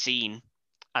being seen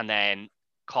and then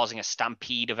causing a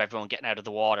stampede of everyone getting out of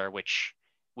the water, which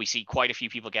we see quite a few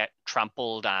people get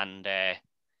trampled and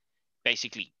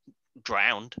basically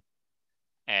drowned.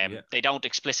 They don't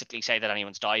explicitly say that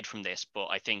anyone's died from this, but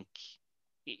I think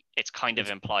it's kind of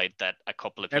implied that a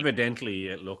couple of people... Evidently,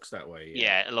 it looks that way.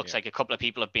 Yeah, it looks like a couple of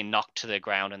people have been knocked to the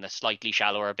ground in the slightly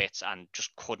shallower bits and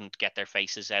just couldn't get their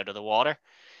faces out of the water.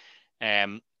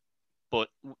 But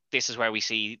this is where we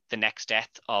see the next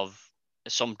death of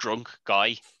some drunk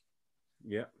guy.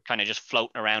 Yeah. Kind of just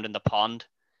floating around in the pond.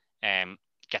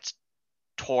 Gets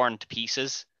torn to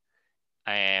pieces.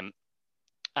 And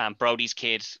Brody's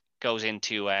kid goes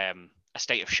into a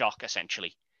state of shock,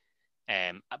 essentially.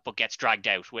 But gets dragged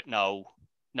out with no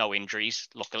injuries,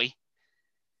 luckily.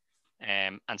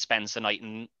 And spends the night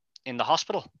in the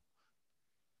hospital.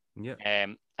 Yeah.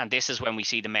 And this is when we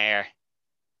see the mayor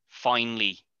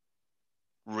finally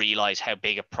realize how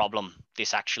big a problem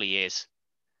this actually is.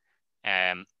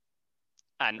 And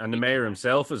the mayor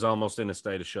himself is almost in a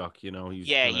state of shock, he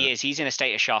is. He's in a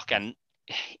state of shock, and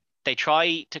they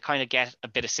try to kind of get a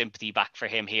bit of sympathy back for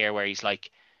him here, where he's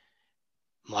like,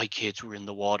 my kids were in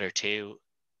the water too.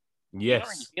 Yes. You don't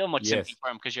really feel much sympathy for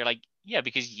him, because you're like, yeah,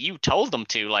 because you told them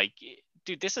to. Like,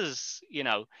 dude, this is,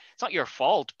 it's not your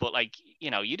fault, but like,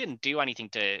 you didn't do anything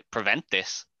to prevent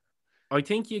this. I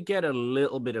think you get a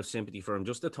little bit of sympathy for him,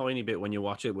 just a tiny bit, when you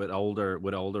watch it with older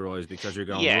eyes, because you're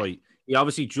going, right, he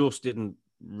obviously just didn't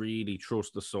really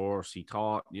trust the source. He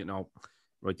thought,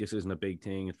 right, this isn't a big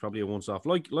thing. It's probably a once-off.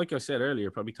 Like I said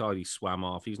earlier, probably thought he swam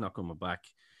off. He's not coming back.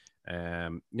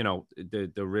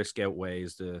 The risk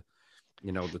outweighs the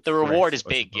reward is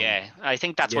big. Yeah, I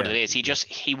think that's what it is. He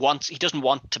doesn't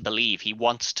want to believe. He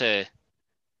wants to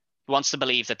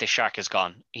believe that this shark is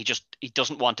gone. He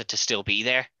doesn't want it to still be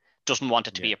there. Doesn't want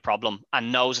it to be a problem,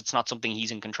 and knows it's not something he's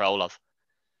in control of.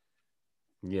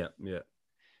 Yeah.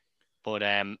 But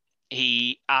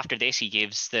after this, he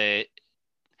gives the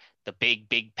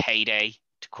big payday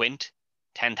to Quint,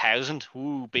 10,000.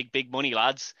 Ooh, big money,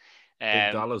 lads.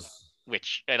 Big dollars.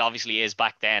 Which it obviously is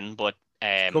back then, but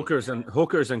hookers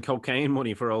and cocaine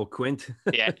money for old Quint.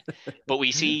 Yeah, but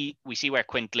we see where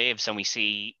Quint lives, and we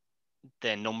see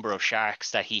the number of sharks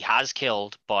that he has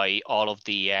killed by all of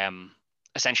the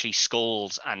essentially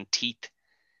skulls and teeth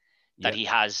that he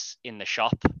has in the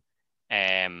shop.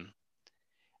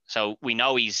 So we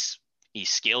know he's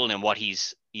skilled in what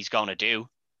he's going to do.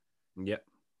 Yeah.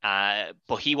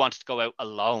 But he wanted to go out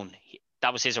alone.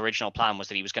 That was his original plan, was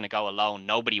that he was going to go alone,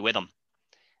 nobody with him.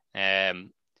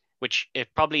 which it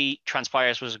probably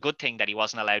transpires was a good thing that he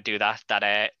wasn't allowed to do that.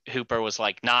 That Hooper was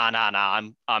like, nah,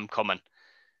 I'm coming,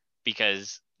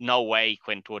 because no way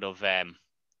Quint would have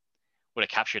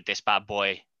captured this bad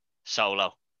boy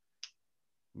solo.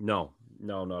 No,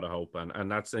 not a hope,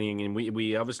 and that's the thing. And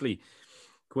we obviously,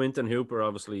 Quint and Hooper,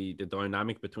 obviously the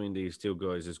dynamic between these two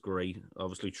guys is great,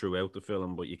 obviously throughout the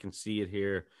film, but you can see it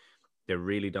here. They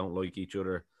really don't like each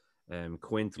other.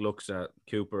 Quint looks at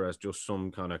Cooper as just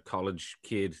some kind of college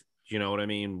kid, you know what I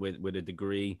mean, with a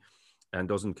degree, and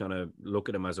doesn't kind of look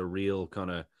at him as a real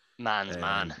kind of Man's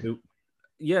man.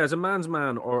 yeah, as a man's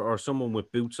man, or someone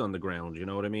with boots on the ground, you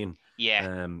know what I mean?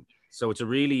 Yeah. So it's a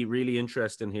really, really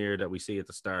interesting here that we see at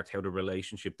the start how the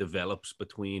relationship develops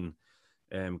between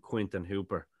Quint and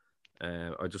Hooper.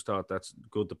 I just thought that's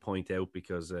good to point out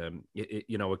because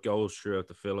it goes throughout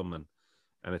the film, and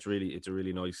it's a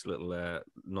really nice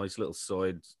little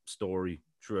side story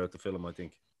throughout the film, I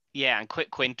think. Yeah, and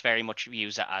Quint very much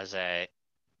views it as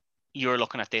you're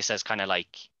looking at this as kind of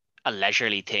like a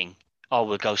leisurely thing. Oh,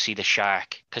 we'll go see the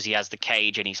shark, because he has the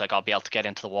cage and he's like, I'll be able to get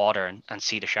into the water and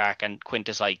see the shark. And Quint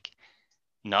is like,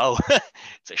 no,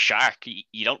 it's a shark.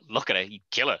 You don't look at it, you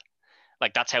kill it.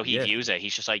 Like, that's how he views it.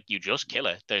 He's just like, you just kill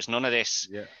it. There's none of this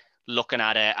looking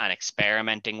at it and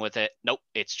experimenting with it. Nope,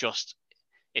 it's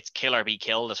kill or be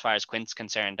killed as far as Quint's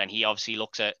concerned. And he obviously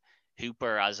looks at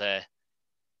Hooper as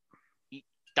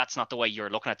that's not the way you're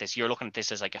looking at this. You're looking at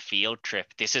this as like a field trip.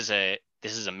 This is a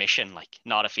mission, like,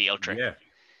 not a field trip. Yeah.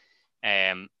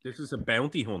 This is a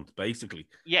bounty hunt, basically.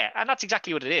 Yeah, and that's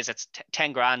exactly what it is. It's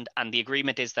 10 grand, and the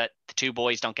agreement is that the two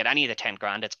boys don't get any of the 10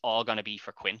 grand. It's all going to be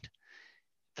for Quint.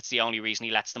 That's the only reason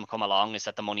he lets them come along, is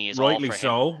that the money is rightly all for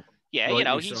so. him.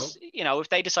 Yeah, he's if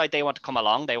they decide they want to come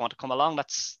along, they want to come along.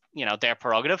 That's their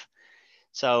prerogative.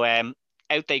 So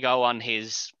out they go on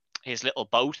his little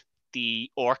boat,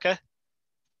 the Orca.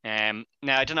 Now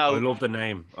I don't know. I love the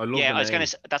name.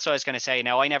 That's what I was gonna say.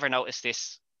 Now I never noticed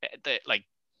this, like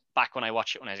back when I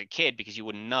watched it when I was a kid, because you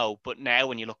wouldn't know. But now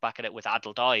when you look back at it with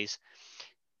adult eyes,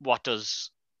 what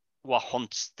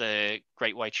hunts the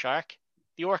great white shark?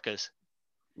 The orcas.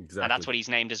 Exactly. And that's what he's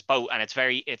named his boat. And it's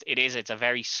a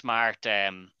very smart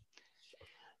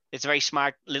it's a very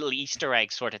smart little Easter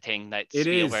egg sort of thing that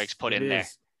Spielberg's put in there.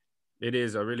 It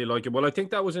is. I really like it. Well, I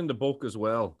think that was in the book as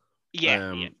well.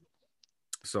 Yeah.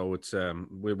 So it's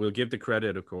we'll give the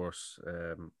credit, of course.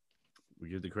 We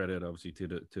give the credit obviously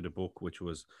to the book, which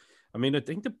was, I mean, I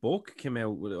think the book came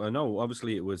out. I know,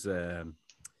 obviously, it was.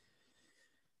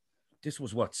 This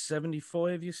was what,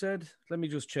 75? You said. Let me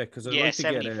just check, because I'd like to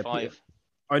 75. Get.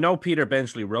 I know Peter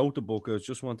Benchley wrote the book. I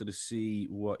just wanted to see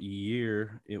what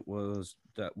year it was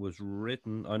that was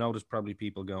written. I know there's probably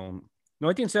people going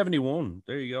 1971.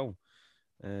 There you go.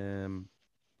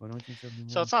 1971.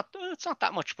 So it's not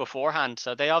that much beforehand.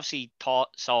 So they obviously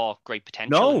saw great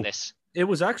potential in this. It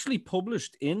was actually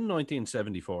published in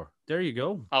 1974. There you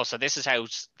go. Oh, so this is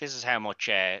how much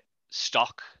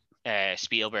stock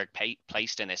Spielberg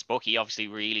placed in this book. He obviously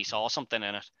really saw something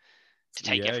in it to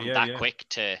take it from that quick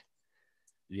to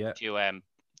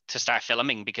start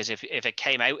filming. Because if it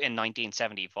came out in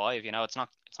 1975, it's not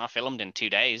filmed in 2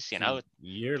 days. A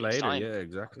year later, time. Yeah,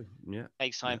 exactly. Yeah,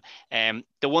 takes time.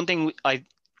 The one thing I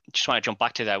just want to jump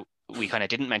back to that we kind of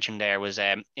didn't mention there was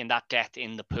in that death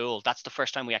in the pool. That's the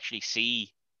first time we actually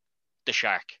see the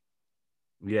shark.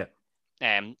 Yeah.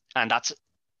 And that's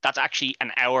actually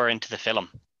an hour into the film.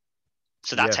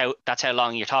 So that's how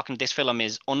long you're talking. This film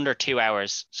is under 2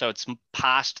 hours, so it's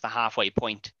past the halfway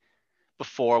point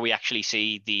before we actually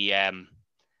see the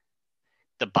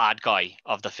bad guy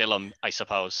of the film, I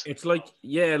suppose. It's like,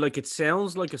 it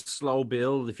sounds like a slow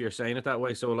build if you're saying it that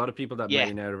way. So a lot of people that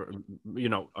may now,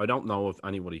 I don't know if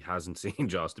anybody hasn't seen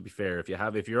Jaws, to be fair.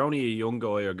 If you're only a young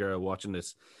guy or girl watching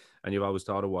this and you've always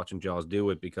thought of watching Jaws, do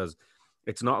it, because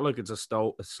it's not like it's a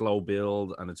slow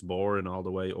build and it's boring all the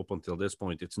way up until this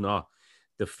point. It's not.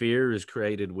 The fear is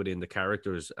created within the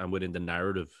characters and within the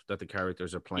narrative that the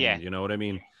characters are playing. Yeah. You know what I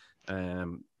mean?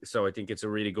 So I think it's a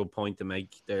really good point to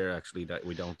make there, actually, that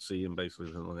we don't see him basically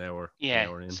until an hour. Yeah. An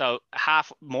hour in. So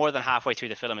more than halfway through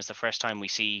the film is the first time we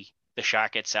see the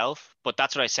shark itself. But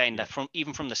that's what I was saying, that from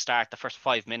the start, the first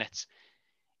 5 minutes,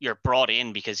 you're brought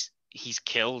in because he's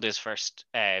killed his first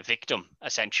victim,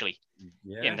 essentially.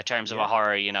 Yeah. In the terms of a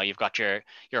horror, you've got your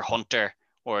hunter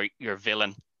or your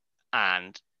villain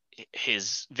and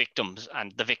his victims,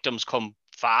 and the victims come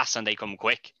fast and they come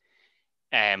quick.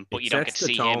 But you don't get to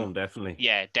see him. Definitely.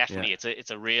 Yeah, definitely. Yeah.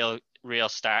 It's a real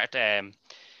start.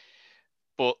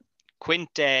 But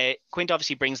Quint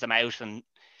obviously brings them out, and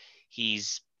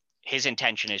his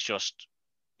intention is just,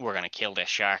 we're gonna kill this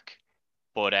shark.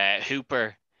 But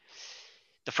Hooper,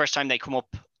 the first time they come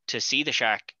up to see the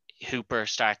shark, Hooper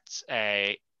has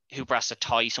to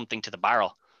tie something to the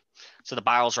barrel. So the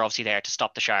barrels are obviously there to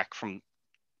stop the shark from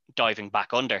diving back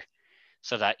under,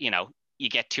 so that, you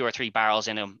get 2 or 3 barrels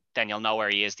in him, then you'll know where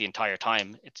he is the entire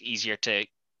time. It's easier to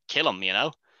kill him, You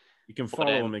can But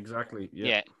follow him exactly.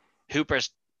 Yeah.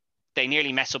 They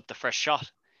nearly mess up the first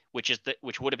shot, which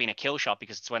would have been a kill shot,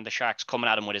 because it's when the shark's coming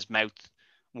at him with his mouth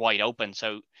wide open.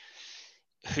 So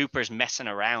Hooper's messing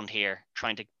around here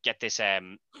trying to get this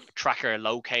tracker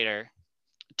locator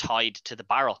tied to the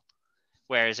barrel.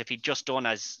 Whereas if he'd just done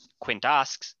as Quint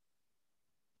asks,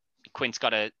 Quint's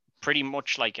got a pretty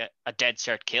much like a dead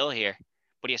cert kill here,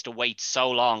 but he has to wait so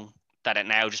long that it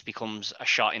now just becomes a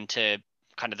shot into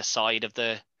kind of the side of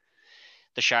the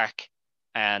shark,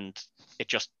 and it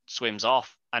just swims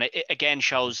off. And it again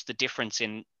shows the difference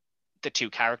in the two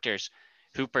characters.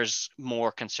 Hooper's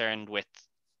more concerned with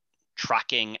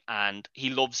tracking, and he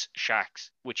loves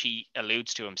sharks, which he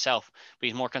alludes to himself, but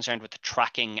he's more concerned with the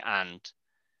tracking and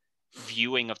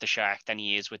viewing of the shark than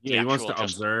he is with the he wants actual to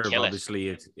observe,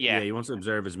 obviously. He wants to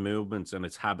observe his movements and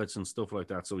its habits and stuff like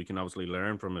that, so he can obviously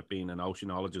learn from it, being an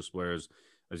oceanologist. Whereas,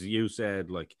 as you said,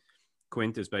 like,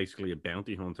 Quint is basically a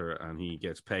bounty hunter, and he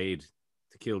gets paid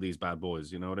to kill these bad boys,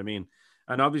 you know what I mean?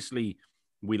 And obviously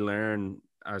we learn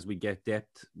as we get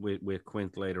depth with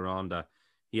Quint later on that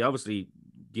he obviously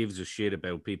gives a shit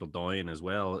about people dying as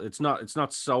well. It's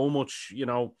not so much,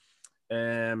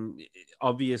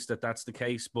 obvious that that's the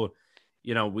case, but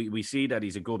we see that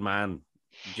he's a good man.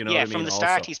 Do you know what I mean? From the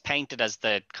start, he's painted as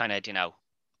the kind of,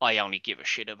 I only give a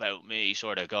shit about me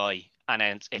sort of guy. And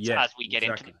then it's as we get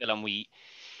into the film,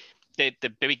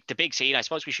 the big scene, I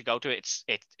suppose we should go to it.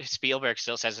 Spielberg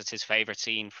still says it's his favorite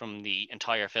scene from the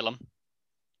entire film.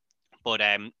 But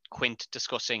Quint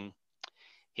discussing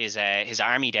his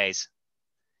army days.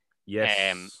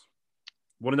 Yes.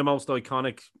 One of the most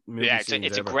iconic movie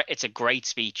scenes ever. It's a great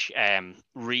speech.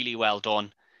 Really well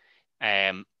done.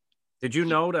 Did you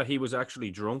know that he was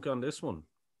actually drunk on this one?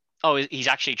 Oh, he's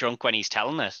actually drunk when he's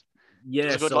telling it.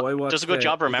 Yeah, does a good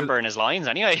job remembering his lines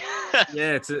anyway.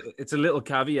 Yeah, it's a little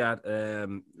caveat.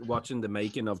 Watching the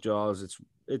making of Jaws,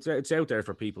 it's out there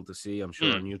for people to see, I'm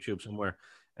sure, on YouTube somewhere.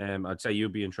 I'd say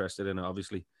you'd be interested in it,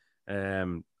 obviously.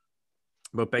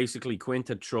 But basically, Quint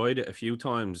had tried it a few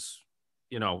times,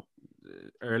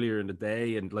 earlier in the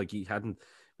day, and like he hadn't,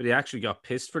 but he actually got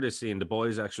pissed for this scene. The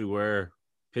boys actually were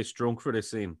pissed drunk for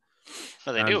this scene.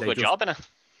 Well, they do a good job in it.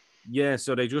 Yeah,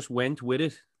 so they just went with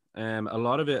it. A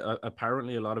lot of it,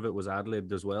 apparently, a lot of it was ad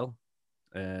libbed as well.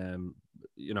 Some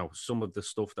of the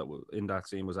stuff that was in that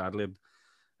scene was ad libbed.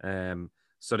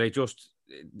 So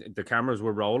the cameras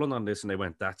were rolling on this, and they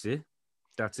went, "That's it,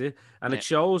 and it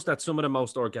shows that some of the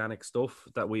most organic stuff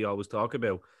that we always talk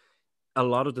about, a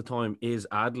lot of the time, is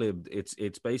ad libbed.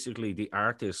 It's basically the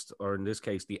artist, or in this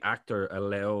case, the actor,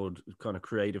 allowed kind of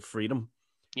creative freedom.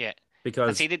 Yeah.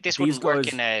 Because this wouldn't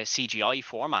work in a CGI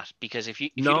format, because if you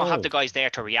don't have the guys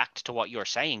there to react to what you're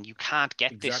saying, you can't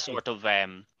get this sort of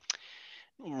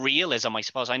realism, I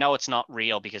suppose. I know it's not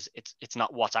real because it's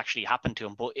not what's actually happened to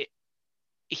him, but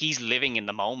he's living in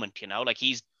the moment, like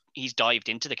he's dived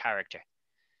into the character.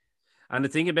 And the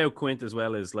thing about Quint as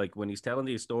well is, like, when he's telling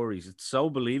these stories, it's so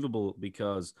believable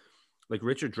because, like,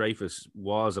 Richard Dreyfuss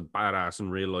was a badass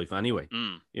in real life anyway,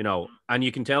 and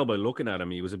you can tell by looking at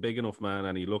him, he was a big enough man,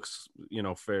 and he looks,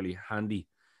 fairly handy.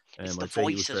 It's the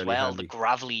voice as well, handy. the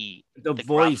gravelly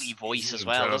voice as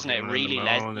well, doesn't it? It really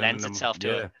lends itself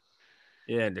to it.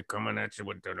 Yeah, they're coming at you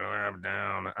with the arm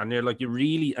down, and they're like,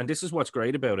 and this is what's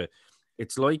great about it.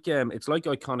 It's like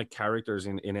iconic characters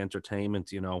in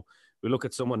entertainment. We look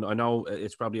at someone, I know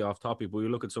it's probably off topic, but we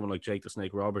look at someone like Jake the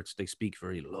Snake Roberts. They speak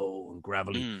very low and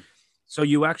gravelly. So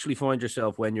you actually find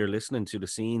yourself, when you're listening to the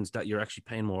scenes, that you're actually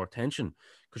paying more attention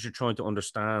because you're trying to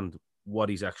understand what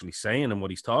he's actually saying and what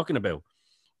he's talking about.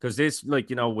 Because this, like,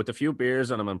 with a few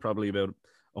beers on him and probably about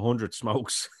 100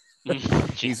 smokes,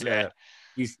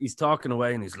 he's talking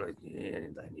away, and he's like,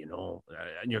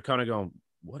 and you're kind of going,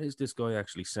 what is this guy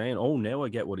actually saying? Oh, now I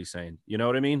get what he's saying. You know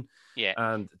what I mean? Yeah.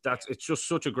 And it's just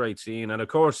such a great scene. And of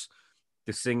course,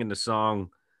 the singing the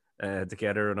song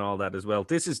together and all that as well.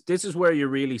 This is where you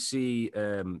really see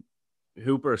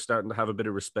Hooper starting to have a bit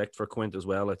of respect for Quint as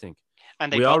well, I think.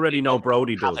 And we already know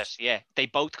Brody does. They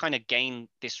both kind of gain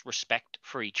this respect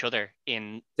for each other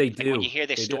when you hear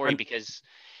this story, because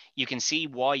you can see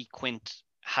why Quint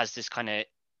has this kind of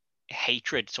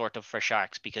hatred sort of for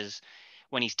sharks, because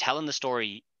when he's telling the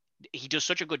story, he does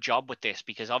such a good job with this,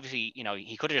 because obviously,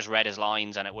 he could have just read his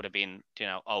lines and it would have been,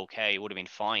 okay, it would have been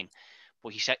fine.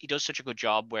 But he does such a good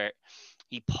job where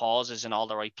he pauses in all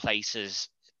the right places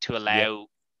to allow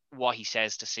what he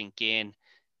says to sink in,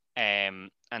 and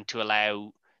to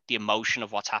allow the emotion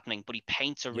of what's happening. But he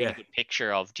paints a really good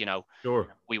picture of, sure.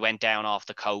 We went down off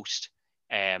the coast,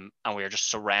 and we were just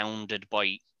surrounded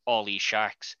by all these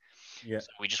sharks. Yeah. So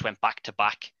we just went back to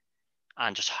back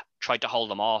and just tried to hold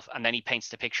them off. And then he paints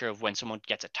the picture of when someone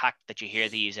gets attacked, that you hear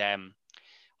these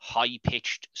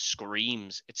high-pitched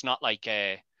screams. It's not like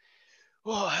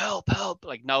oh, help, help.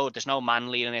 Like, no, there's no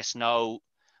manliness, no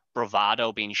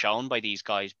bravado being shown by these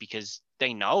guys, because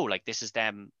they know, like, this is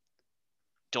them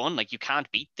done. Like, you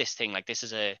can't beat this thing. Like, this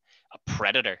is a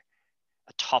predator,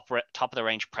 a top of the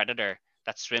range predator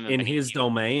that's swimming in beneath his you.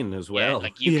 domain as Yeah, well.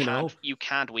 like you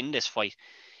can't win this fight.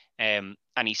 And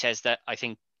he says that I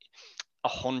think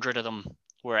 100 of them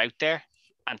were out there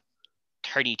and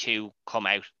 32 come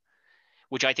out,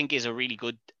 which I think is a really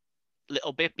good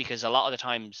little bit, because a lot of the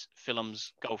times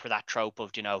films go for that trope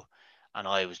of, and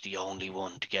I was the only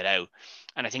one to get out.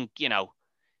 And I think,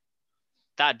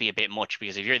 that'd be a bit much,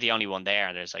 because if you're the only one there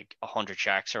and there's like 100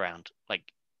 sharks around, like,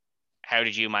 how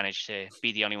did you manage to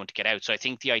be the only one to get out? So I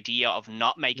think the idea of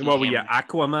not making What were you,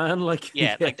 Aquaman? Like,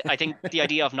 yeah, like, I think the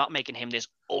idea of not making him this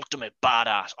ultimate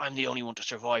badass, I'm the only one to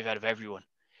survive out of everyone,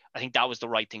 I think that was the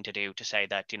right thing to do, to say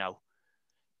that,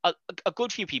 a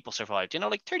good few people survived.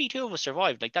 Like 32 of us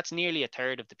survived. Like, that's nearly a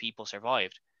third of the people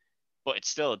survived. But it's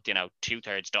still,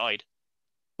 2/3 died.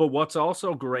 But what's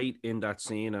also great in that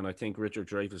scene, and I think Richard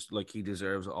Dreyfuss, like, he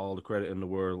deserves all the credit in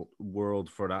the world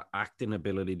for that acting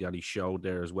ability that he showed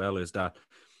there as well, is that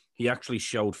he actually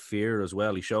showed fear as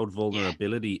well. He showed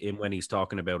vulnerability in when he's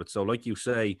talking about it. So, like you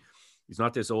say, he's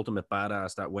not this ultimate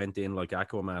badass that went in like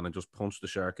Aquaman and just punched the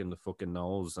shark in the fucking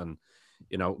nose and,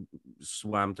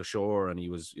 swam to shore, and he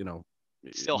was,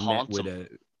 Still met haunts with him.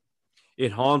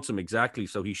 it haunts him, exactly.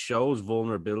 So he shows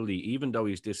vulnerability, even though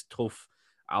he's this tough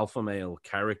alpha male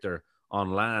character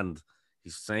on land.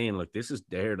 He's saying, like, this is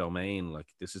their domain, like,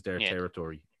 this is their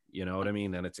territory. You know what I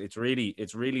mean? And it's really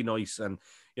nice. And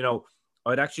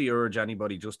I'd actually urge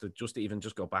anybody just to even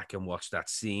just go back and watch that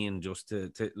scene, just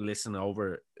to listen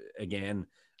over again,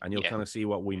 and you'll kind of see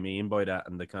what we mean by that.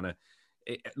 And the kind of,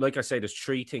 like I say, there's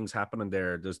three things happening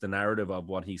there. There's the narrative of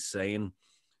what he's saying,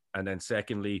 and then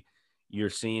secondly, you're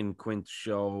seeing Quint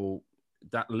show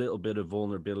that little bit of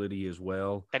vulnerability as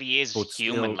well. That he is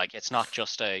human, like, it's not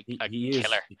just a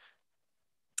killer.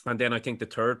 And then I think the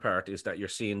third part is that you're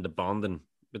seeing the bonding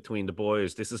between the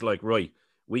boys. This is like, right,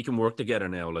 we can work together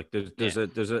now. Like, there's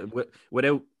a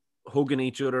without hugging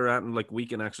each other, and like, we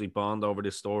can actually bond over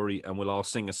this story, and we'll all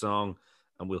sing a song,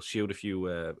 and we'll shoot a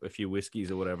few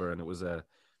whiskeys or whatever. And it was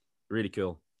really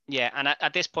cool. Yeah, and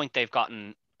at this point they've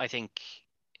gotten, I think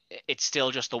it's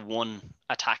still just the one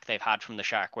attack they've had from the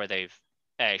shark, where they've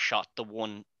shot the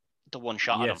one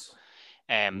shot at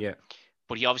him.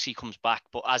 But he obviously comes back.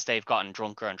 But as they've gotten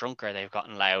drunker and drunker, they've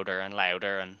gotten louder and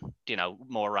louder, and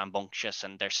more rambunctious,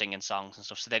 and they're singing songs and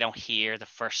stuff. So they don't hear the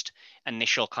first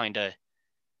initial kind of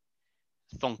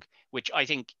thunk, which I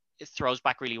think it throws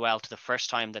back really well to the first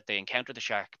time that they encounter the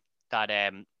shark. That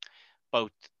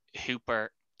both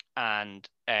Hooper and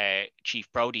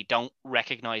Chief Brody don't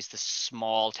recognize the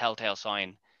small telltale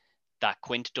sign that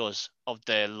Quint does of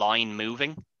the line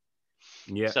moving.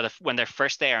 Yeah. So when they're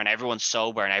first there and everyone's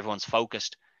sober and everyone's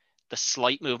focused, the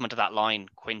slight movement of that line,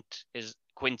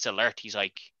 Quint's alert. He's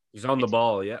like, he's on the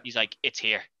ball. Yeah. He's like, it's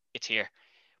here.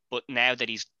 But now that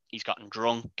he's gotten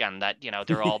drunk and that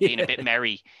they're all being a bit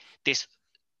merry, this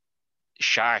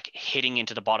shark hitting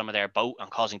into the bottom of their boat and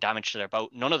causing damage to their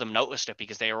boat, none of them noticed it,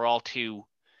 because they were all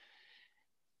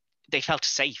they felt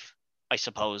safe, I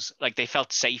suppose. Like, they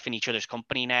felt safe in each other's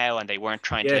company now, and they weren't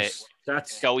trying to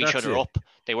show each other up.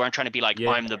 They weren't trying to be like,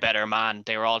 I'm the better man.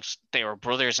 They were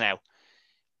brothers now.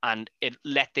 And it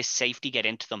let this safety get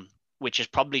into them, which is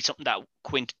probably something that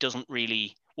Quint wouldn't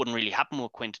really happen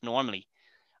with Quint normally.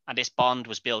 And this bond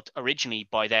was built originally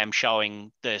by them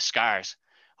showing the scars.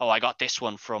 Oh, I got this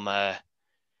one from a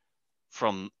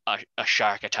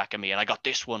shark attacking me, and I got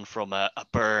this one from a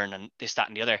burn, and this, that,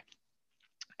 and the other.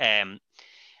 And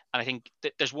I think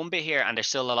there's one bit here, and there's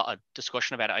still a lot of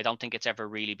discussion about it. I don't think it's ever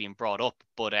really been brought up,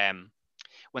 but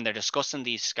when they're discussing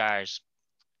these scars,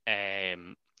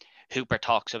 Hooper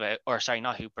talks about, or sorry,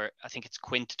 not Hooper, I think it's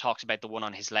Quint talks about the one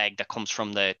on his leg that comes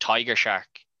from the tiger shark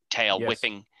tail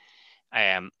whipping.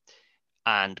 And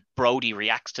Brody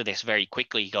reacts to this very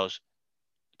quickly. He goes,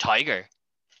 tiger?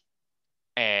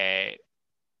 And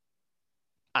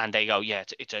they go, yeah,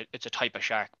 it's a type of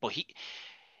shark. But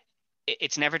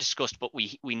it's never discussed, but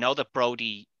we know that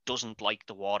Brody doesn't like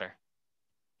the water.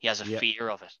 He has a fear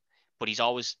of it. But he's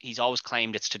always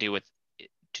claimed it's to do with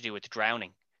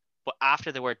drowning. But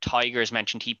after the word tiger is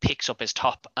mentioned, he picks up his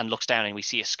top and looks down, and we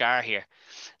see a scar here.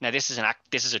 Now, this is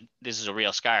a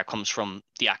real scar. It comes from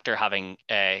the actor having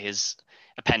his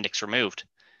appendix removed.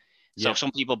 So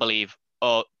some people believe,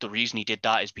 oh, the reason he did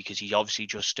that is because he obviously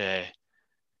just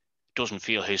doesn't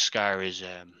feel his scar is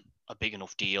a big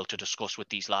enough deal to discuss with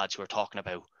these lads who are talking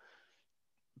about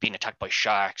being attacked by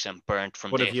sharks and burnt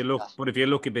from But this. if you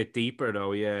look a bit deeper,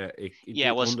 though,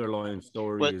 the underlying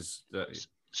story is that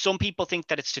some people think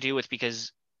that it's to do with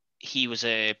because he was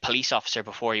a police officer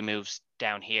before he moves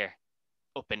down here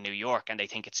up in New York, and they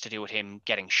think it's to do with him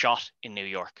getting shot in New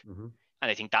York. Mm-hmm.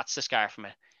 And I think that's the scar from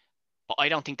it. But I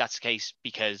don't think that's the case,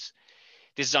 because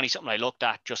this is only something I looked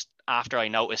at just after I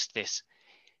noticed this.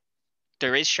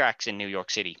 There is sharks in New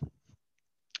York City.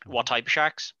 Mm-hmm. What type of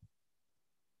sharks?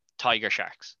 Tiger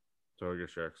sharks. Tiger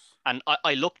sharks. And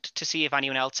I looked to see if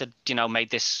anyone else had, made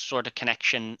this sort of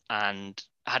connection, and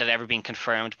had it ever been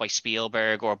confirmed by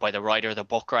Spielberg or by the writer of the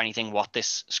book or anything what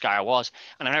this scar was.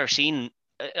 And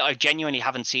I genuinely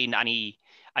haven't seen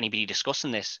anybody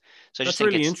discussing this. So that's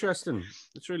really interesting.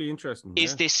 It's really interesting.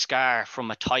 Is this scar from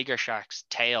a tiger shark's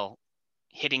tail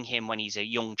hitting him when he's a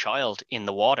young child in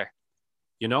the water?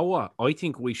 You know what? I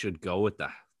think we should go with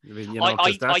that.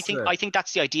 I think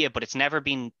that's the idea, but it's never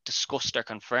been discussed or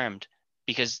confirmed.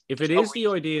 Because if it is the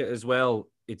idea as well,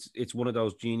 it's one of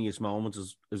those genius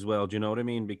moments as well. Do you know what I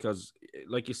mean? Because,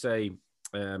 like you say,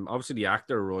 obviously the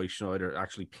actor Roy Schneider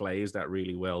actually plays that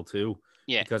really well too.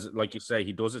 Yeah. Because, like you say,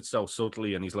 he does it so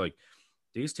subtly, and he's like,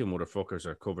 these two motherfuckers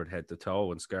are covered head to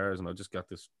toe in scars, and I just got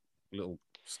this little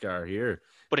scar here.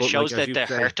 But it shows that the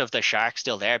hurt of the shark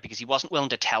still there, because he wasn't willing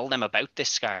to tell them about this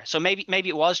scar. So maybe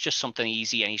it was just something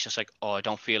easy, and he's just like, oh, I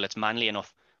don't feel it's manly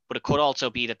enough. But it could also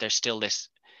be that there's still this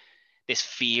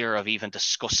fear of even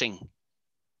discussing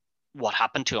what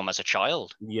happened to him as a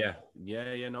child. Yeah.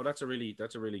 No, that's a really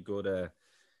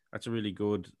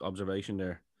good observation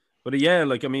there. But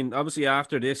like, I mean, obviously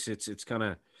after this, it's kind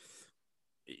of,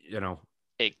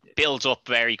 it builds up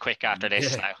very quick after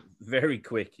this now. Very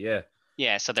quick, yeah.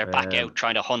 Yeah, so they're back out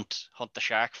trying to hunt the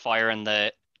shark, firing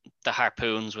the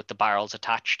harpoons with the barrels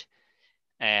attached.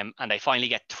 And they finally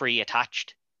get 3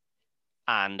 attached.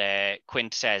 And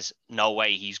Quint says, no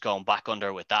way, he's going back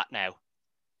under with that now.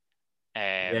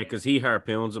 Yeah, because he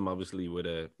harpoons him obviously with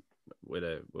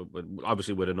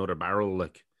another barrel,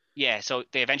 like. Yeah, so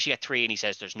they eventually get 3, and he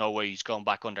says, there's no way he's going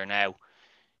back under now.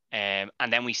 And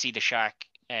then we see the shark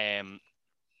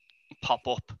pop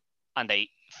up, and they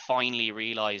finally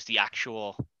realize the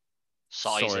actual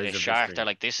size of the shark. They're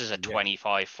like, this is a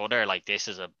 25-footer. Like, this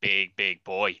is a big, big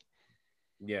boy.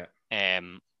 Yeah.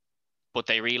 But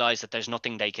they realize that there's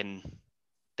nothing they can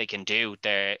do.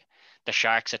 The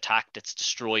shark's attacked. It's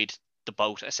destroyed the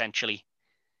boat, essentially.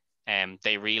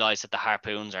 They realize that the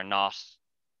harpoons are not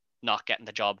getting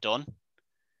the job done.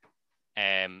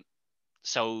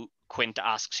 So Quint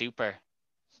asks Hooper,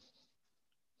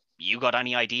 you got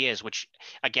any ideas? Which,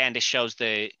 again, this shows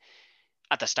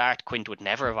at the start, Quint would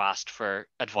never have asked for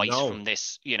advice from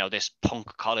this, this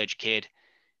punk college kid.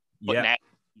 But now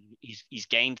he's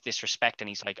gained this respect, and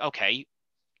he's like, okay,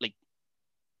 like,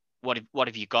 what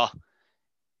have you got?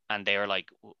 And they're like,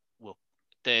 well,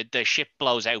 the ship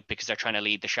blows out because they're trying to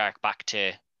lead the shark back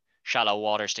to shallow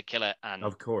waters to kill it. And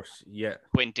of course, yeah,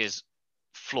 Quint is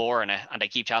flooring it, and they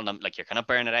keep telling them, like, you're gonna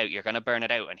burn it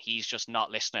out, and he's just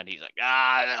not listening. He's like,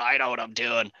 I know what I'm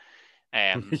doing.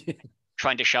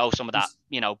 Trying to show some of that,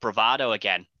 bravado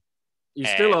again. He's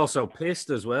still also pissed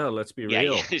as well, let's be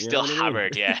real. Yeah, he's still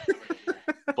hammered, yeah.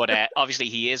 But obviously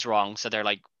he is wrong, so they're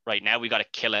like, right, now we got to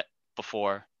kill it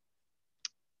before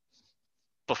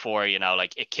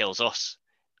like it kills us.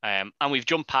 And we've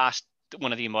jumped past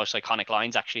one of the most iconic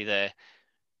lines, actually, I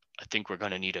think we're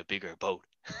going to need a bigger boat.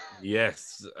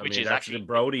 Yes. Which is actually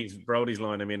Brody's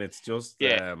line. I mean, it's just,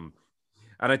 and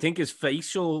I think his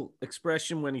facial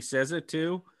expression when he says it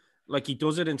too, like, he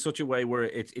does it in such a way where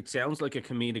it sounds like a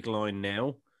comedic line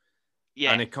now.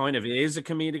 Yeah. And it kind of is a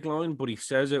comedic line, but he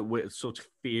says it with such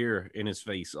fear in his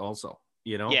face also,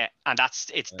 Yeah. And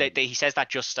he says that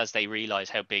just as they realize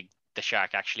how big the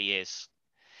shark actually is.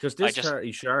 Because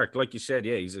this shark, like you said,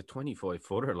 he's a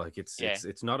 25-footer. Like,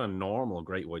 it's not a normal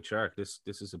great white shark. This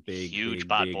is a big, huge,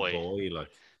 bad boy. Like,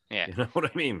 yeah, you know what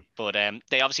I mean? But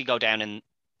they obviously go down,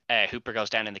 and Hooper goes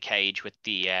down in the cage with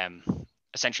the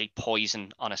essentially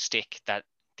poison on a stick. That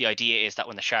the idea is that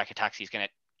when the shark attacks, you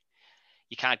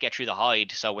can't get through the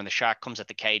hide. So when the shark comes at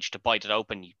the cage to bite it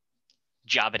open, you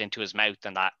jab it into his mouth,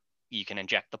 and that you can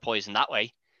inject the poison that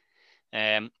way.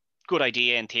 Good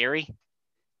idea in theory.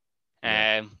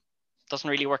 Doesn't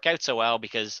really work out so well,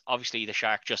 because obviously the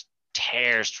shark just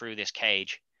tears through this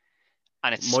cage,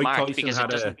 and it's smart because it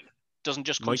doesn't. doesn't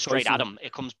just come Mike straight at Tyson. him.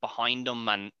 It comes behind him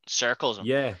and circles him.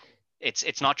 Yeah.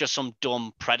 It's not just some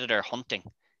dumb predator hunting.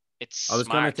 It's I was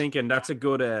kind of smart. thinking that's a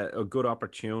good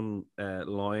opportune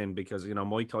line, because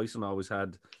Mike Tyson always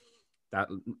had that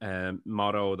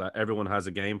motto that everyone has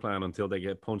a game plan until they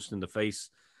get punched in the face.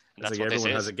 And It's that's like what this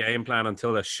everyone has is. a game plan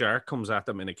until a shark comes at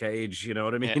them in a cage. You know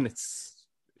what I mean? Yeah.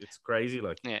 It's crazy,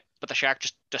 like Yeah. But the shark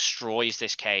just destroys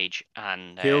this cage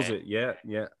and kills it. Yeah,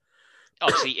 yeah,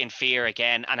 obviously in fear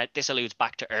again. And this alludes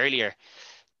back to earlier,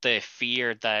 the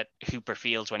fear that Hooper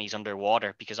feels when he's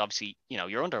underwater, because obviously,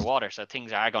 you're underwater, so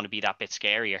things are going to be that bit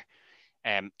scarier.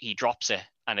 He drops it,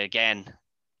 and again,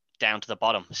 down to the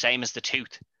bottom, same as the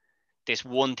tooth. This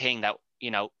one thing that,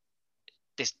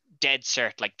 this dead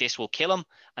cert, like this will kill him,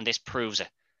 and this proves it.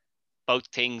 Both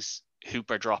things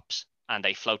Hooper drops, and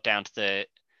they float down to the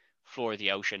floor of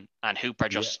the ocean, and Hooper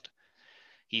yeah.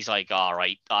 he's like, all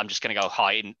right, I'm just gonna go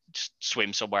hide and just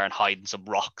swim somewhere and hide in some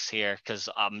rocks here, because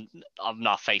I'm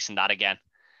not facing that again.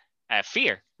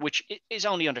 Fear, which is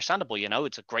only understandable,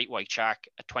 it's a great white shark,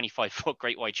 a 25-foot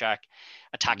great white shark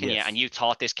attacking you, and Yes. you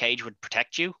thought this cage would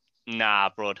protect you. Nah,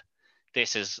 brud,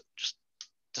 this is just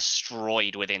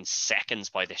destroyed within seconds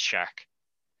by this shark.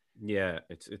 Yeah,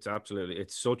 it's absolutely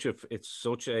it's such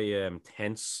a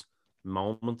tense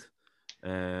moment.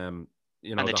 And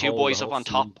the The two whole boys up on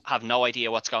scene. top have no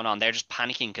idea what's going on. They're just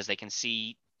panicking because they can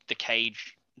see the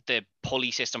cage, the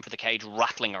pulley system for the cage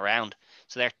rattling around.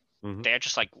 So Mhm. they're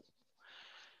just like,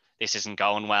 this isn't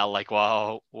going well. Like,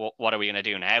 whoa, what are we gonna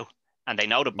do now? And they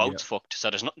know the Yeah, boat's fucked, so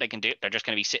there's nothing they can do. They're just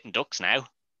gonna be sitting ducks now.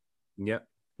 yeah,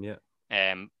 yeah,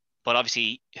 But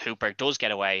obviously Hooper does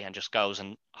get away and just goes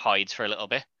and hides for a little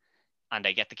bit, and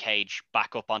they get the cage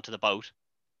back up onto the boat.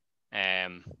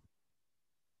 Um,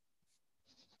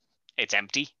 it's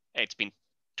empty. It's been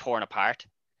torn apart,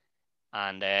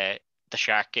 and the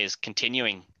shark is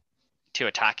continuing to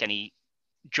attack, and he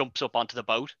jumps up onto the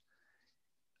boat,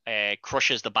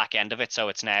 crushes the back end of it, so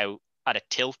it's now at a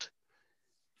tilt,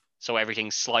 so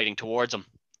everything's sliding towards him.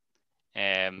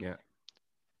 yeah.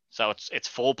 So it's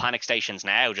full panic stations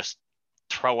now. Just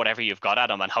throw whatever you've got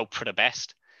at him and hope for the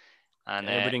best. And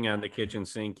Everything on the kitchen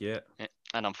sink. Yeah,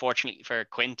 unfortunately for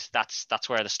Quint, that's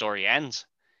where the story ends.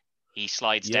 He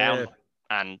slides yeah. down,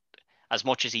 and as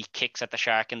much as he kicks at the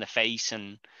shark in the face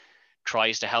and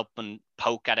tries to help and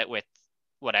poke at it with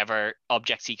whatever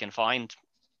objects he can find,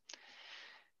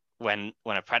 when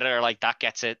a predator like that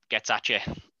gets at you,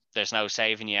 there's no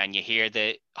saving you, and you hear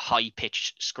the high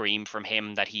pitched scream from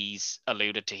him that he's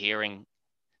alluded to hearing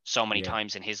so many Yeah,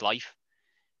 times in his life,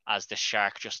 as the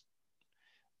shark just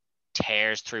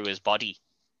tears through his body.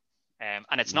 And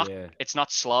yeah. it's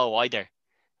not slow either,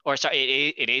 or sorry,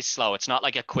 it is slow. It's not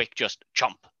like a quick just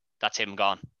chomp, that's him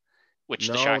gone, which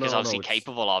the No, shark is no, obviously no. It's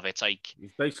capable of. It's like,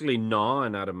 He's basically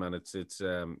gnawing at him, and it's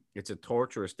a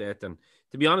torturous death. And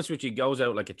to be honest with you, he goes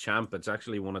out like a champ. It's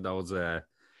actually one of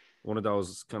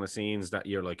those kind of scenes that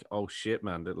you're like, oh shit,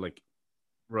 man. That, like,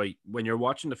 right when you're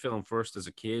watching the film first as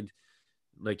a kid,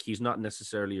 like he's not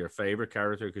necessarily your favorite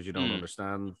character because you don't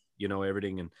understand,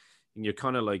 everything, and you're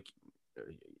kind of like,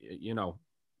 you know,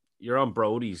 you're on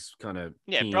Brody's kind of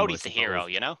yeah, team, I Brody's the hero,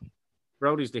 suppose.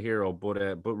 Brody's the hero, but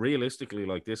realistically,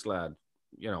 like this lad,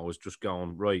 is just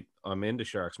going right. I'm in the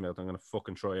shark's mouth. I'm gonna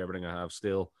fucking try everything I have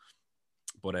still,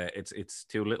 but it's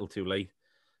too little, too late,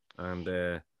 and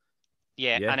Yeah,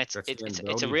 yeah, and it's that's it's the end it's of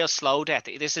it's a Brody. real slow death.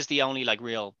 This is the only like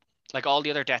real, like all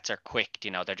the other deaths are quick.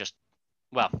 They're just,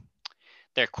 well,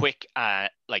 they're quick.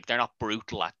 Like they're not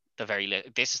brutal at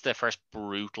the This is the first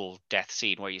brutal death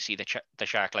scene where you see the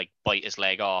shark like bite his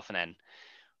leg off and then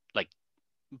like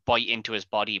bite into his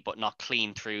body, but not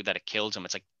clean through that it kills him.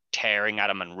 It's like tearing at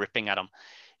him and ripping at him.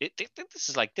 This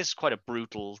is quite a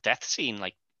brutal death scene.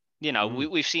 Like,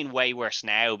 we've seen way worse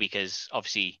now, because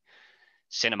obviously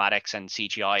cinematics and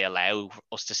CGI allow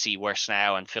us to see worse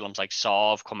now, and films like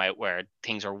Saw have come out where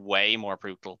things are way more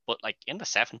brutal. But like in the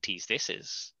 70s, It's this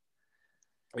has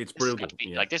got brutal. to be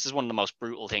Yeah, like, this is one of the most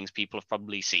brutal things people have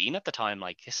probably seen at the time.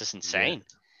 Like, this is yeah, insane.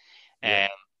 yeah,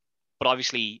 Um, but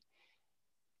obviously,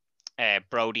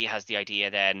 Brody has the idea.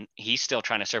 Then he's still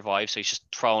trying to survive, so he's just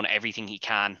throwing everything he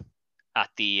can at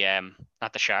the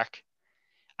shark,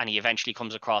 and he eventually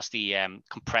comes across the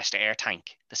compressed air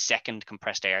tank, the second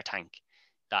compressed air tank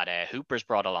that Hooper's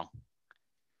brought along,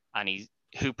 and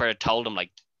Hooper had told him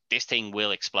like, this thing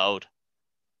will explode,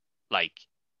 like,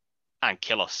 and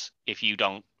kill us if you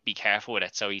don't be careful with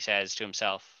it. So he says to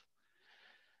himself,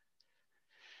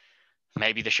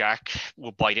 maybe the shark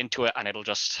will bite into it and it'll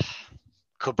just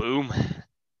kaboom,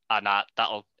 and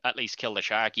that'll at least kill the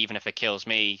shark. Even if it kills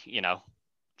me,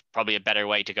 probably a better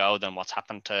way to go than what's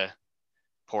happened to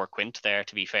poor Quint there,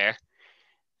 to be fair.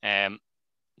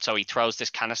 So he throws this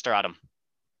canister at him,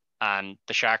 and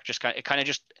the shark just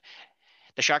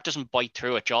the shark doesn't bite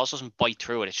through it. Jaws doesn't bite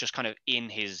through it. It's just kind of in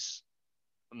his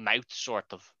mouth, sort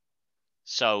of.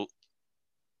 So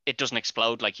it doesn't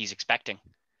explode like he's expecting.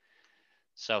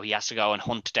 So he has to go and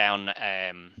hunt down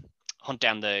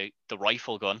the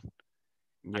rifle gun.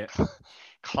 Yeah.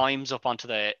 Climbs up onto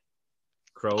the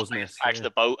crow's nest part of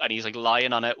the boat, and he's like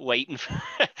lying on it, waiting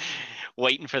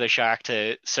for the shark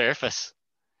to surface.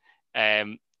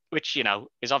 Which, you know,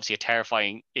 is obviously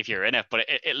terrifying if you're in it, but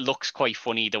it looks quite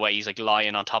funny the way he's like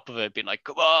lying on top of it, being like,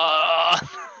 "Come on!"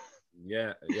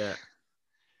 Yeah.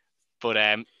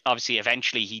 But obviously,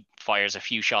 eventually he fires a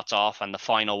few shots off, and the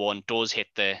final one does hit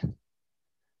the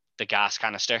gas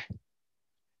canister,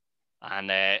 and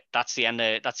that's the end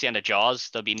of Jaws.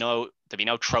 There'll be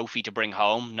no trophy to bring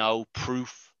home, no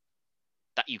proof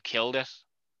that you killed it.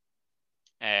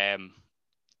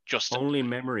 Just only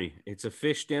memory. It's a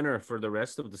fish dinner for the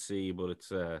rest of the sea, but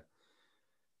it's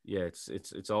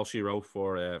it's all she wrote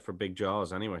for Big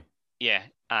Jaws anyway. Yeah,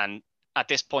 and at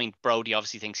this point, Brody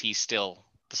obviously thinks he's still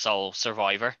the sole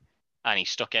survivor, and he's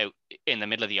stuck out in the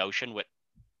middle of the ocean with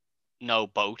no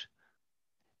boat.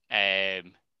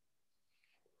 And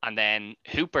then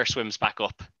Hooper swims back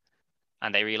up,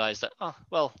 and they realize that, oh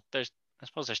well, I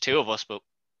suppose there's two of us, but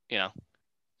you know,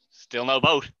 still no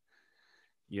boat.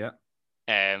 Yeah.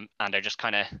 And they're just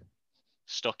kind of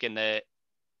stuck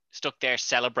there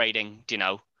celebrating, you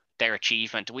know, their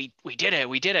achievement. We did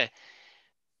it.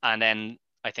 And then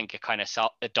I think it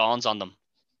dawns on them,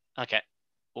 okay,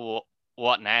 well,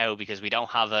 what now? Because we don't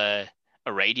have a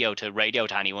radio to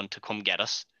anyone to come get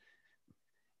us.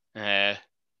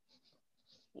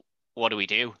 What do we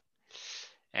do?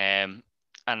 And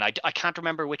I can't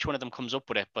remember which one of them comes up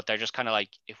with it, but they're just kind of like,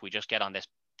 if we just get on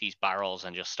these barrels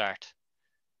and just start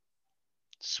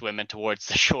swimming towards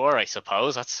the shore, I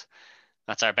suppose that's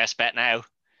our best bet now.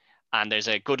 And there's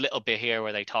a good little bit here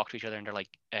where they talk to each other, and they're like,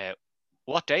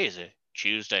 what day is it?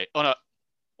 Tuesday? Oh no,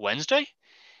 Wednesday?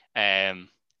 And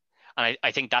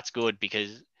I think that's good,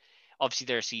 because obviously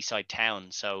they're a seaside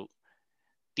town. So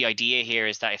the idea here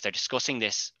is that if they're discussing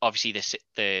this, obviously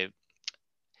the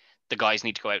guys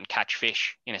need to go out and catch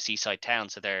fish in a seaside town.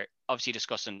 So they're obviously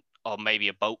discussing, oh, maybe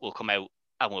a boat will come out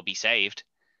and will be saved.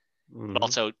 Mm-hmm. But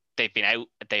also they've been out,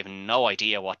 they have no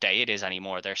idea what day it is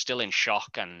anymore. They're still in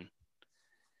shock, and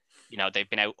you know, they've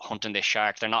been out hunting this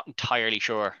shark. They're not entirely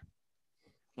sure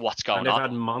what's going on. And they've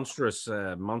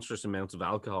had monstrous amounts of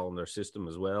alcohol in their system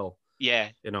as well. Yeah.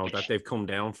 You know, that they've come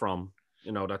down from.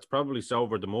 You know, that's probably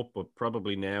sobered them up, but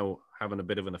probably now having a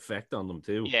bit of an effect on them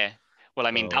too. Yeah. Well,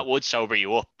 I mean, that would sober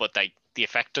you up, but like the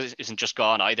effect isn't just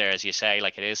gone either, as you say.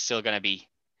 Like, it is still going to be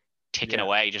ticking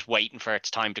away, just waiting for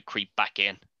its time to creep back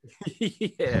in.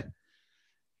 Yeah.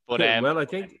 But well, I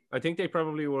think they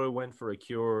probably went for a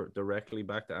cure directly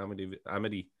back to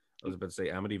Amity. I was about to say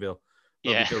Amityville.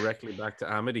 Probably directly back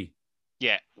to Amity.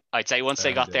 Yeah, I'd say once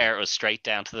they got there, it was straight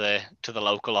down to the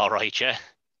local. All right, yeah.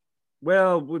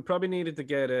 Well, we probably needed to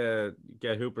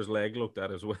get Hooper's leg looked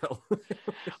at as well.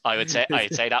 I'd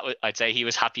say he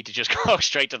was happy to just go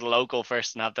straight to the local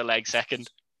first and have the leg second.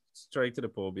 Straight to the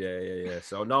pub, yeah.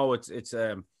 So no, it's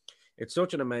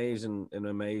such an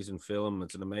amazing film.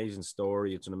 It's an amazing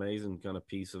story. It's an amazing kind of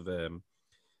piece of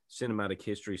cinematic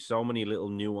history. So many little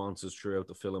nuances throughout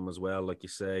the film as well, like you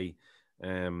say.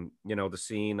 You know, the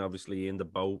scene obviously in the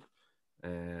boat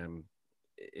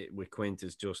with Quint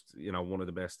is just, you know, one of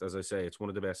the best. As I say, it's one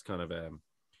of the best kind of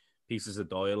pieces of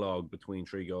dialogue between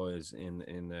three guys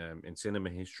in cinema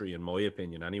history, in my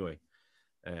opinion, anyway.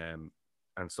 And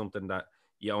something that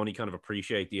you only kind of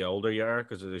appreciate the older you are,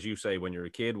 because as you say, when you're a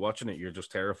kid watching it, you're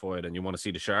just terrified and you want to see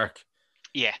the shark.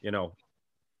 Yeah. You know,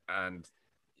 and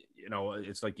you know,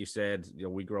 it's like you said, you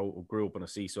know, we grew up in a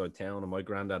seaside town, and my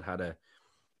granddad had a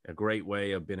great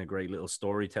way of being a great little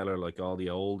storyteller, like all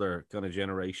the older kind of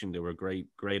generation. They were great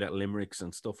at limericks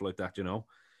and stuff like that, you know.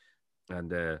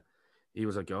 And he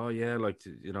was like, "Oh yeah, like,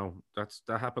 you know,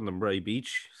 that happened on Bray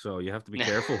Beach, so you have to be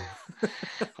careful."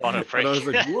 What a prick! And I was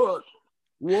like,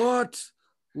 "What?"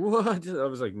 I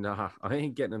was like, "Nah, I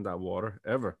ain't getting in that water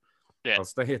ever. Yeah. I'll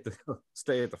stay at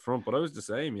the front." But I was the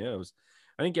same. Yeah,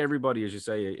 I think everybody, as you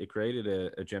say, it created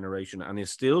a generation, and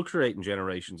is still creating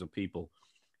generations of people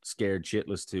scared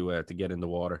shitless to get in the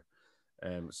water.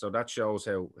 So that shows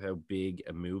how big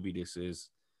a movie this is,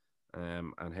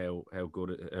 and how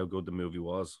good the movie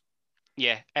was.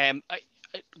 Yeah.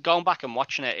 Going back and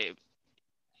watching it, it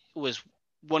was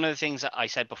one of the things that I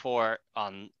said before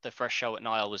on the first show at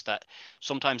Niall, was that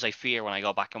sometimes I fear when I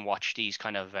go back and watch these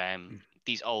kind of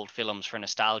these old films for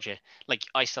nostalgia. Like,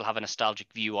 I still have a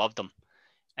nostalgic view of them.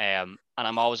 And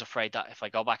I'm always afraid that if I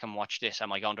go back and watch this,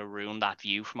 am I going to ruin that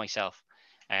view for myself?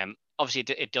 Obviously,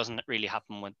 it doesn't really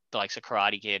happen with the likes of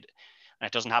Karate Kid, and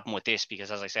it doesn't happen with this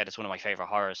because, as I said, it's one of my favorite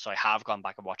horrors. So I have gone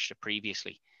back and watched it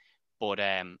previously, but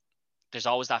there's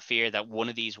always that fear that one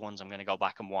of these ones I'm going to go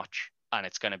back and watch, and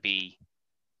it's going to be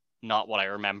not what I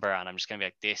remember, and I'm just going to be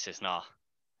like, this is not.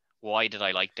 Why did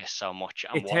I like this so much,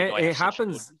 and why do I have It such good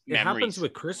happens. It happens memories?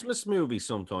 with Christmas movies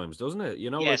sometimes, doesn't it?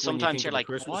 You know, Yeah, like when you sometimes think you're of a like,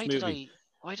 Christmas movie.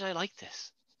 why did I like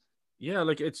this? Yeah,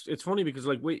 like it's funny because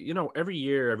like every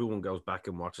year everyone goes back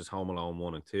and watches Home Alone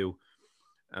 1 and 2.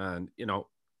 And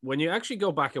when you actually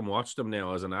go back and watch them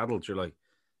now as an adult, you're like,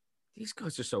 these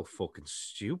guys are so fucking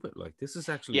stupid. Like this is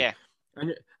actually Yeah,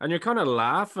 and you're kind of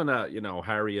laughing at,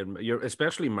 Harry and you're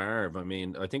especially Marv. I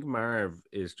mean, I think Marv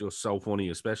is just so funny,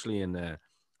 especially in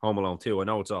Home Alone 2. I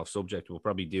know it's off subject. We'll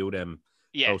probably do them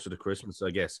yeah, closer to Christmas,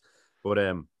 I guess. But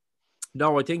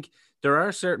no, I think there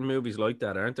are certain movies like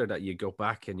that, aren't there, that you go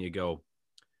back and you go,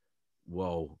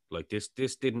 whoa, like this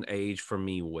didn't age for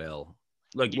me well.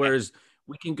 Like yeah. whereas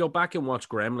we can go back and watch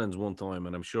Gremlins one time,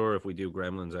 and I'm sure if we do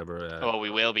Gremlins ever, Oh, we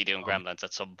will be doing I'll, Gremlins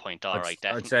at some point. All I'd, right, I'd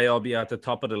definitely. say I'll be at the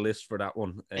top of the list for that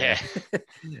one. Yeah.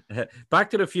 Back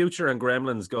to the Future and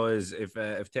Gremlins, guys. If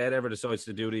Ted ever decides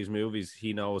to do these movies,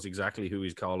 he knows exactly who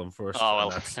he's calling first, Oh and well,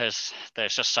 that's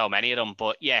there's just so many of them.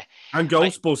 But yeah, and I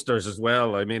Ghostbusters as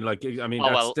well. I mean oh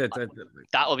that's well, that.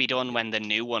 that will be done when the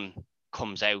new one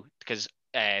comes out because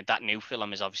that new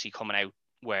film is obviously coming out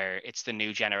where it's the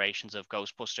new generations of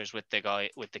Ghostbusters with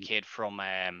the kid from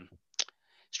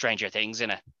Stranger Things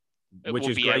in it. It Which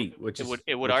would is be out. great. Which is It would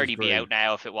which is already be out great.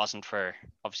 now if it wasn't for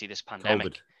obviously this COVID, pandemic.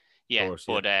 of Yeah, course,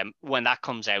 yeah. but when that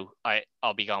comes out,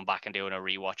 I'll be going back and doing a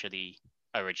rewatch of the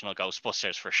original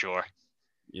Ghostbusters for sure.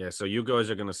 Yeah, so you guys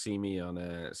are gonna see me on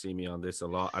this a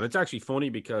lot, and it's actually funny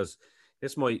because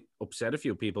this might upset a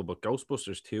few people, but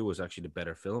Ghostbusters 2 was actually the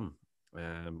better film,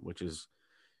 which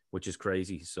is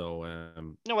crazy. So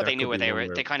You know what they that knew could where be they one were.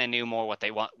 where They kind of knew more what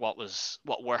they want, what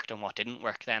worked and what didn't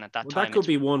work. Then at that well, that time, could it's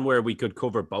be one where we could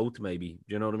cover both. Maybe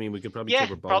do you know what I mean? We could probably yeah,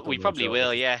 cover both we on one probably shot,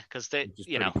 will. Yeah, because they, which is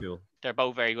pretty cool. they're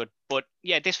both very good. But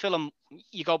yeah, this film,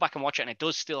 you go back and watch it, and it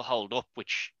does still hold up,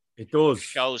 which It does.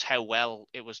 shows how well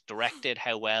it was directed,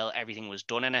 how well everything was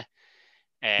done in it.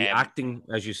 The Um, acting,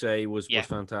 as you say, was yeah,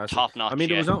 fantastic. top I mean,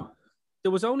 notch. Yeah,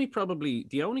 there was only probably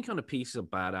the only kind of piece of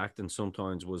bad acting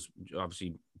sometimes was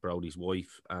obviously Brody's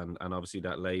wife and obviously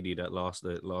that lady that lost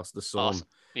the son. awesome.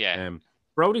 Yeah, Um,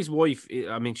 Brody's wife,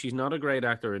 I mean, she's not a great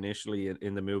actor initially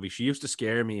in the movie. She used to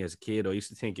scare me as a kid. I used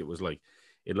to think it was like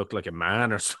it looked like a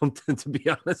man or something, to be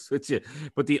honest with you.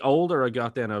 But the older I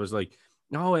got, then I was like,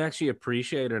 no, I actually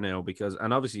appreciate her now because,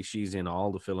 and obviously she's in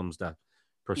all the films that yeah.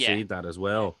 precede that as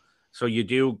well. So you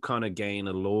do kind of gain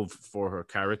a love for her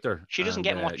character, She doesn't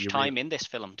and get much you really time in this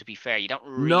film. To be fair, you don't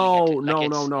really get to no, like no,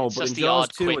 no, no. it's But just in the Jaws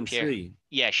odd 2 quip and here. 3,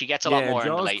 Yeah, she gets a lot yeah, more in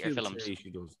the Jaws later 2 and films. 3, she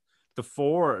does. The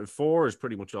four is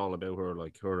pretty much all about her,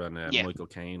 like her and Yeah, Michael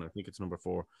Caine. I think it's number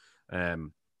 4.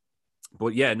 Um,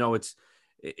 but yeah, no, it's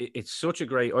such a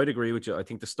great. I'd agree with you. I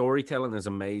think the storytelling is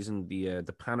amazing. The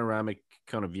panoramic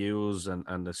kind of views and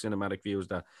the cinematic views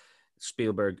that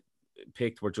Spielberg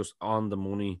picked were just on the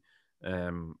money.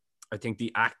 I think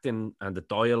the acting and the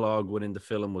dialogue within the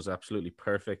film was absolutely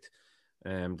perfect.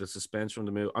 The suspense from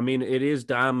the movie. I mean, it is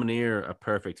damn near a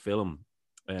perfect film.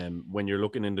 When you're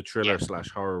looking in the yeah. thriller slash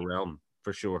horror realm,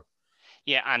 for sure.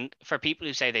 Yeah, and for people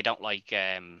who say they don't like,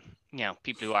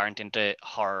 people who aren't into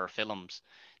horror films,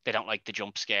 they don't like the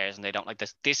jump scares and they don't like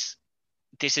this.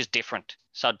 This is different.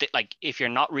 So, like, if you're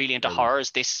not really into Brilliant.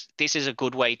 horrors, this is a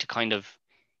good way to kind of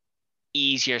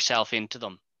ease yourself into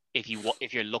them if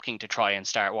you're looking to try and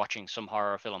start watching some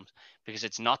horror films because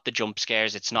it's not the jump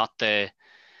scares, it's not the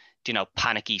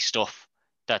panicky stuff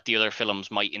that the other films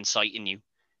might incite in you,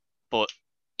 but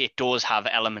it does have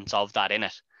elements of that in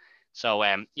it. So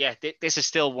yeah, this is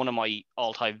still one of my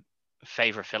all-time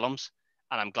favorite films,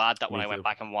 and I'm glad that when Me I went too.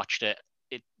 back and watched it,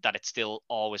 that it still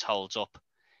always holds up.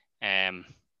 Um,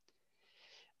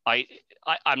 I,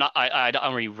 I'm not I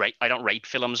don't really rate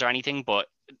films or anything, but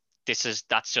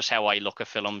that's just how I look at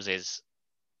films. Is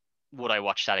would I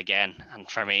watch that again? And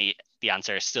for me, the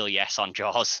answer is still yes on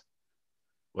Jaws.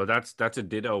 Well, that's a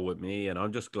ditto with me, and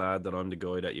I'm just glad that I'm the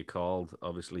guy that you called,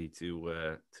 obviously,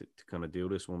 to kind of do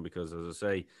this one because, as I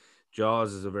say,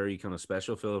 Jaws is a very kind of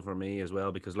special film for me as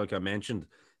well because, like I mentioned,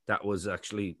 that was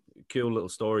actually a cool little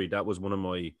story. That was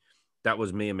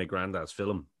me and my granddad's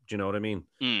film. Do you know what I mean?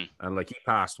 Mm, And like he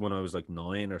passed when I was like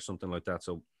 9 or something like that,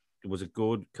 so it was a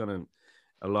good kind of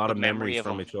a lot good of memory memories of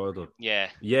from him. my childhood. Yeah,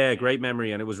 Yeah, great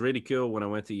memory, and it was really cool when I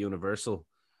went to Universal,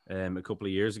 a couple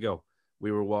of years ago.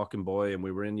 We were walking by and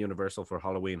we were in Universal for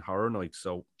Halloween Horror Nights.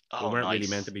 So We Oh, weren't really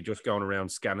meant to nice. be just going around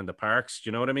scanning the parks. Do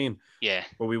you know what I mean? Yeah.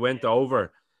 But we went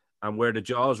over, and where the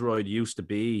Jaws ride used to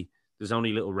be, there's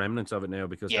only little remnants of it now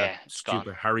because that Yeah, it's gone.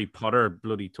 stupid Harry Potter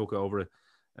bloody took over it.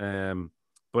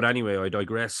 But anyway, I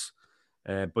digress.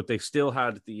 But they still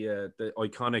had the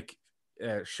iconic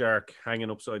shark hanging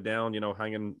upside down,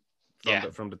 hanging Yeah.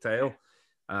 from the tail,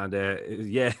 and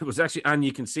yeah, it was actually, and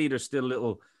you can see there's still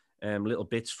little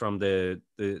bits from the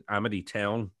Amity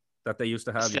town that they used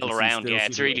to have. You Still can see around. still Yeah, see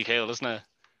it's the little. really cool, isn't it?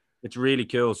 It's really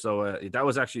cool. So it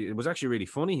was actually really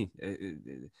funny.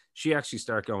 She actually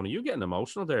started going, "Are you getting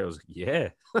emotional there?" I was like, "Yeah."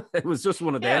 It was just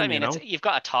one of Yeah, I them, mean, it's you've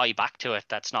got to tie back to it.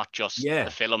 That's not just the Yeah,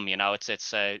 film,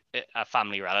 it's a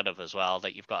family relative as well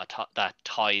that you've got that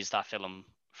ties that film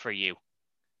for you.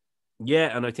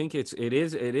 yeah, and I think it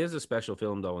is a special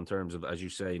film though in terms of, as you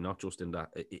say, not just in that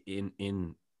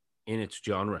in its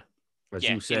genre, as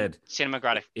Yeah, you said, it can,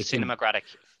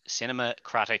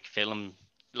 cinemacratic film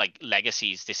like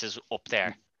legacies. This is up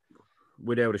there.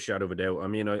 without a shadow of a doubt. I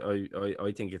mean,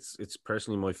 I think it's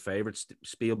personally my favorite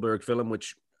Spielberg film,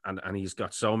 which and he's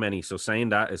got so many. So saying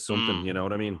that is something, you know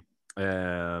what I mean.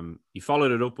 He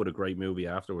followed it up with a great movie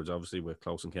afterwards, obviously with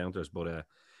Close Encounters. But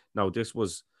no, this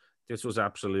was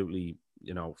absolutely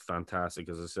fantastic.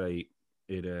 As I say,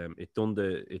 it done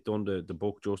the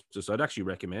book justice. I'd actually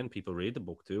recommend people read the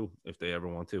book too if they ever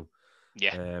want to.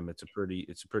 Yeah, It's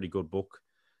a pretty good book.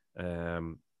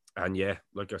 Um, and yeah,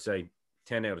 like I say,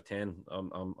 10 out of 10.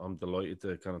 I'm delighted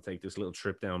to kind of take this little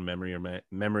trip down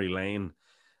memory lane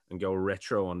and go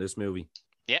retro on this movie.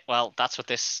 yeah. Well, that's what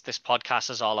this podcast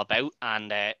is all about,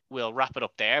 and we'll wrap it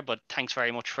up there. But thanks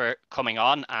very much for coming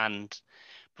on. And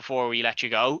before we let you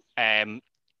go, do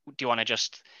you want to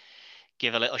just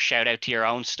give a little shout out to your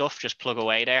own stuff? Just plug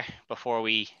away there before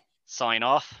we sign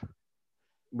off.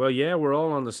 Well, yeah, we're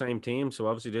all on the same team. So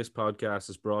obviously, this podcast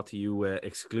is brought to you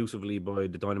exclusively by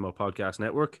the Dynamo Podcast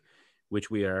Network,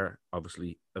 which we are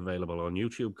obviously available on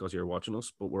YouTube because you're watching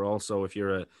us. But we're also, if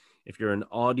you're an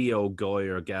audio guy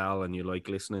or gal and you like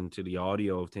listening to the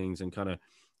audio of things and kind of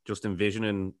just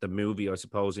envisioning the movie, I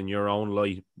suppose, in your own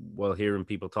light while hearing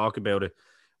people talk about it,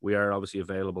 we are obviously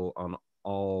available on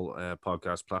all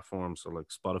podcast platforms, so like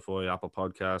Spotify, Apple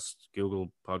Podcasts,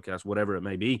 Google Podcasts, whatever it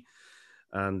may be.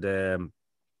 And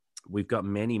we've got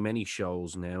many, many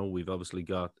shows now. We've obviously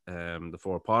got the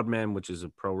Four Podmen, which is a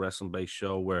pro wrestling based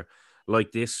show where,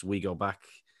 like this, we go back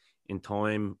in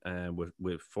time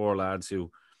with four lads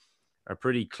who are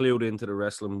pretty clued into the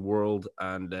wrestling world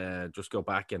and just go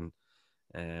back and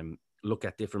look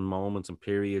at different moments and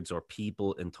periods or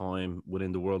people in time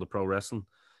within the world of pro wrestling.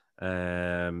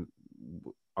 Um,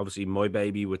 Obviously, my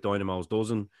baby with Dynamo's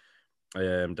dozen.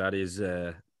 That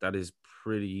is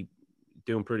pretty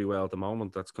doing pretty well at the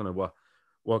moment. That's kind of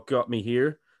what got me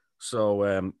here.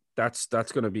 So that's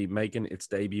going to be making its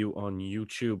debut on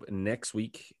YouTube next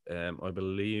week. I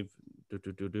believe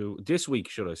this week,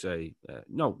 should I say?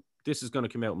 No, this is going to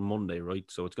come out Monday, right?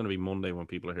 So it's going to be Monday when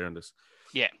people are hearing this.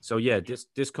 Yeah. So yeah,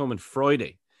 this coming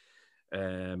Friday,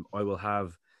 I will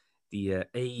have the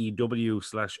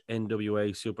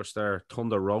AEW/NWA superstar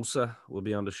Thunder Rosa will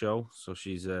be on the show. So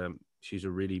she's a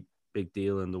really big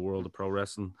deal in the world of pro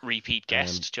wrestling. Repeat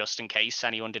guest, just in case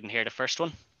anyone didn't hear the first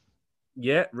one.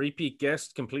 Yeah, repeat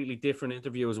guest, completely different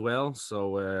interview as well.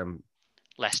 So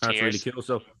less that's tears. really cool.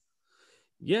 So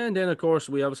yeah, and then of course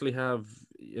we obviously have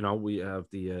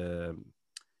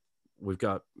we've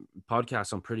got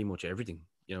podcasts on pretty much everything.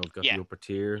 We've got the Upper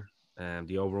Tier and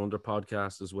the Over Under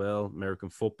podcast as well, American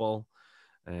football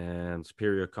and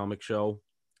Superior Comic Show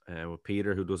with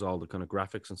Peter, who does all the kind of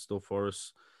graphics and stuff for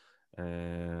us.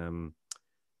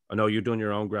 I know you've done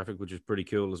your own graphic, which is pretty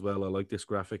cool as well. I like this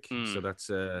graphic. So that's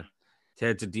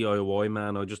Ted's a DIY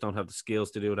man. I just don't have the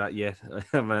skills to do that yet.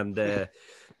 And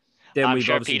then I'm we've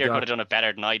sure obviously Peter could have done it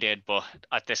better than I did, but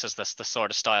this is the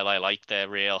sort of style I like, the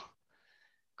real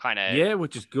kind of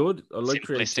which is good. I like simplistic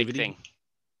creativity. thing.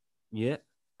 Yeah.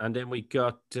 And then we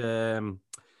got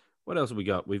what else have we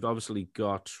got? We've obviously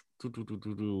got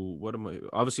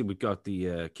obviously we've got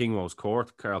the King Rose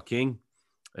Court, Carl King.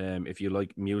 If you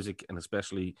like music and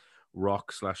especially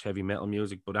rock/heavy metal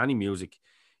music, but any music,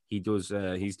 he does.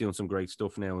 He's doing some great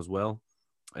stuff now as well.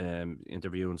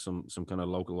 Interviewing some kind of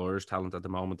local Irish talent at the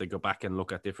moment. They go back and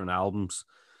look at different albums,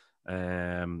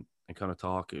 and kind of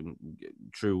talk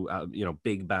through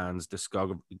big bands,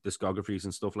 discographies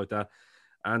and stuff like that.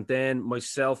 And then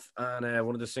myself and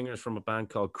one of the singers from a band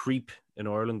called Creep in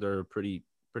Ireland, they're a pretty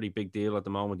big deal at the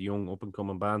moment, young up and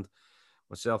coming band.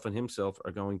 Myself and himself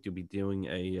are going to be doing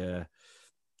a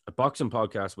boxing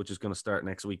podcast, which is going to start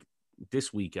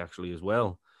this week actually as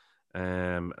well.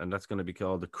 And that's going to be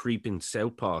called the Creeping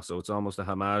Southpaw. So it's almost a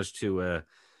homage to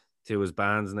to his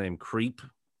band's name, Creep.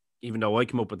 Even though I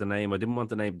came up with the name, I didn't want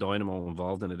the name Dynamo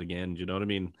involved in it again. Do you know what I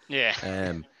mean?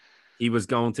 Yeah. He was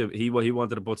going to he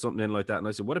wanted to put something in like that, and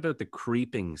I said, "What about the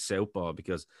creeping southpaw?"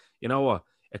 Because you know what,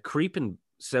 a creeping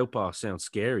southpaw sounds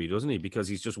scary, doesn't he? Because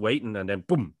he's just waiting and then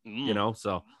boom, you know.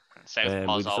 So we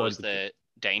Southpaw's always decided the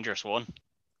dangerous one.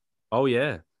 Oh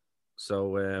yeah.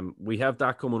 So we have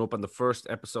that coming up on the first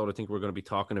episode. I think we're going to be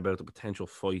talking about the potential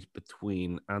fight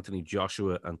between Anthony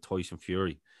Joshua and Tyson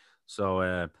Fury.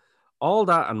 So all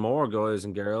that and more, guys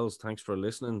and girls. Thanks for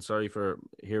listening. Sorry for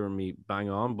hearing me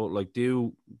bang on, but like,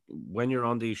 do when you're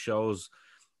on these shows,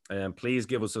 please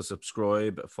give us a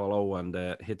subscribe, a follow, and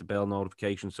hit the bell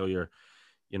notification so you're,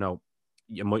 you know,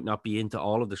 you might not be into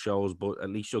all of the shows, but at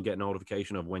least you'll get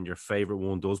notification of when your favorite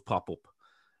one does pop up.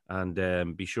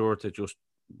 And be sure to just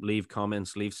leave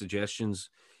comments, leave suggestions.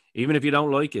 Even if you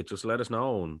don't like it, just let us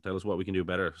know and tell us what we can do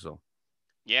better. So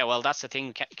yeah, well, that's the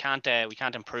thing. We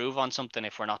can't improve on something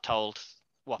if we're not told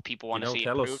what people want to see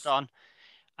tell improved us. on.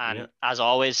 And Yeah. as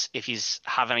always, if you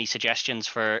have any suggestions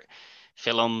for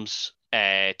films,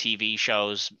 TV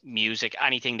shows, music,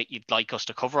 anything that you'd like us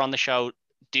to cover on the show,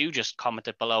 do just comment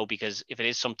it below, because if it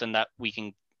is something that we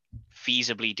can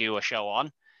feasibly do a show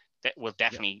on, that we'll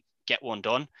definitely get one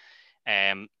done.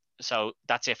 So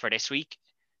that's it for this week.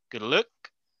 Good luck.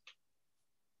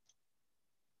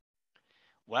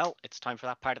 Well, it's time for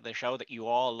that part of the show that you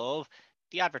all love,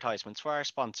 the advertisements for our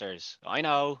sponsors. I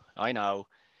know.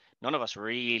 None of us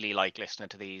really like listening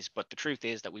to these, but the truth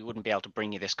is that we wouldn't be able to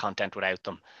bring you this content without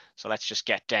them. So let's just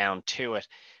get down to it.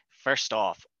 First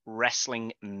off,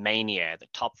 Wrestling Mania, the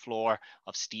top floor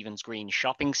of Stephen's Green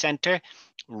Shopping Centre.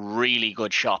 Really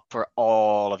good shop for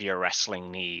all of your wrestling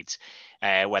needs,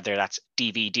 whether that's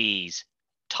DVDs,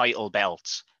 title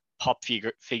belts, pop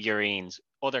figurines,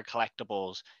 other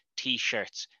collectibles,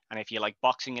 t-shirts, and if you like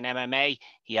boxing and MMA,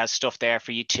 he has stuff there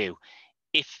for you too.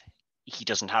 If he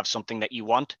doesn't have something that you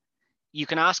want, you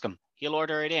can ask him. He'll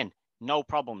order it in. No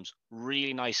problems.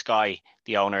 Really nice guy,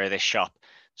 the owner of this shop.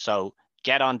 So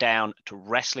get on down to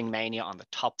Wrestling Mania on the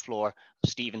top floor of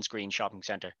Stephen's Green Shopping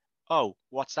Centre. Oh,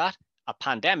 what's that? A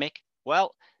pandemic?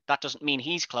 Well, that doesn't mean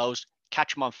he's closed.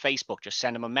 Catch him on Facebook. Just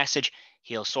send him a message.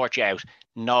 He'll sort you out.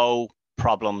 No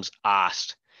problems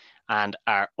asked. And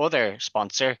our other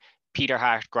sponsor, Peter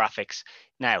Hart Graphics.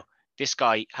 Now, this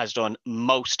guy has done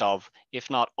most of, if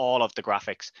not all of the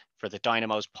graphics for the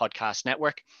Dynamos Podcast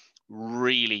Network.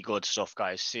 Really good stuff,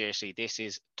 guys. Seriously, this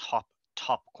is top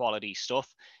quality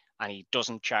stuff, and he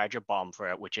doesn't charge a bomb for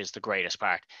it, which is the greatest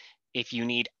part. If you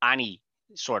need any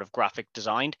sort of graphic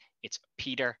designed, it's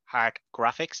Peter Hart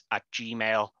Graphics at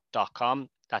gmail.com.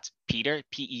 That's Peter,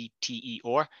 Peter,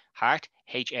 Hart, Harte,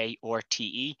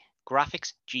 graphics,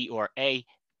 graphics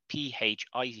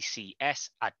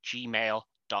at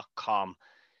gmail.com.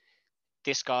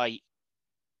 This guy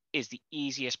is the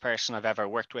easiest person I've ever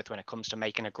worked with when it comes to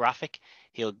making a graphic.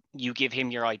 You give him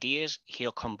your ideas,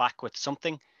 he'll come back with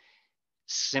something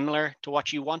similar to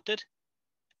what you wanted.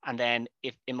 And then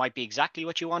if it might be exactly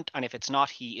what you want, and if it's not,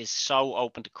 he is so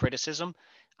open to criticism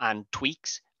and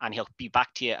tweaks, and he'll be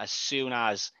back to you as soon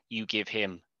as you give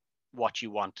him what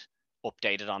you want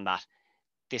updated on that.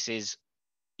 This is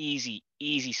easy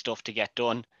stuff to get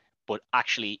done. But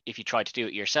actually, if you try to do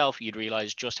it yourself, you'd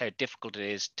realize just how difficult it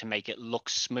is to make it look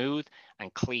smooth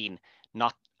and clean.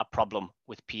 Not a problem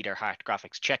with Peter Hart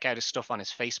Graphics. Check out his stuff on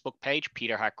his Facebook page,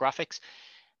 Peter Hart Graphics.